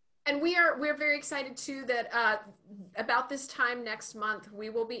beautiful. And we're very excited too that about this time next month we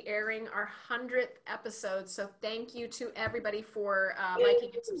will be airing our 100th episode. So thank you to everybody for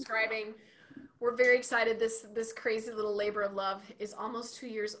liking and subscribing. We're very excited. This crazy little labor of love is almost 2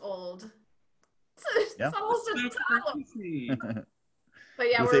 years old. It's Yeah. almost a toddler. Crazy. But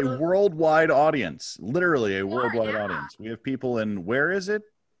yeah, with we're a worldwide audience, literally a worldwide yeah. audience. We have people in, where is it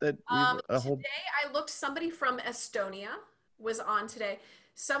that a whole today I looked. Somebody from Estonia was on today.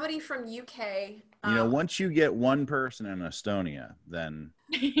 Somebody from UK. once you get one person in Estonia, then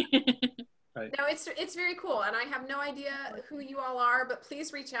No, it's very cool, and I have no idea who you all are, but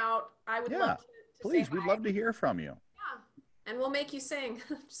please reach out. I would love to please, say we'd hi. love to hear from you. Yeah, and we'll make you sing.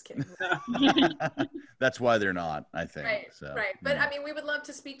 Just kidding. That's why they're not, I think. Right, So, right. But yeah. I mean, we would love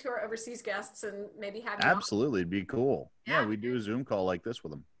to speak to our overseas guests and maybe have you on. Absolutely, it'd be cool. Yeah. Yeah, we do a Zoom call like this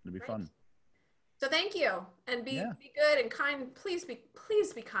with them. It'd be Great. fun. So thank you, and be good and kind. Please be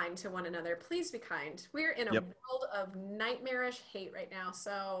kind to one another. Please be kind. We're in a Yep. world of nightmarish hate right now,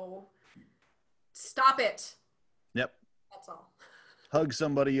 so stop it. Yep. That's all. Hug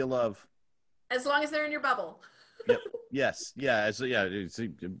somebody you love. As long as they're in your bubble. Yes. Yeah. It's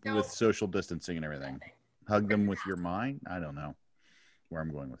with social distancing and everything. Hug them with your mind. I don't know where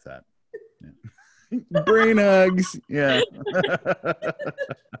I'm going with that. Yeah. Brain hugs. Yeah.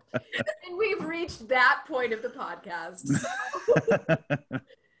 And we've reached that point of the podcast. So.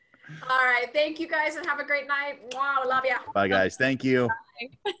 All right. Thank you guys and have a great night. Wow. Love ya. Bye, guys. Thank you.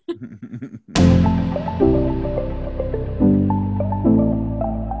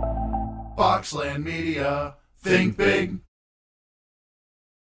 Boxland Media. Think big.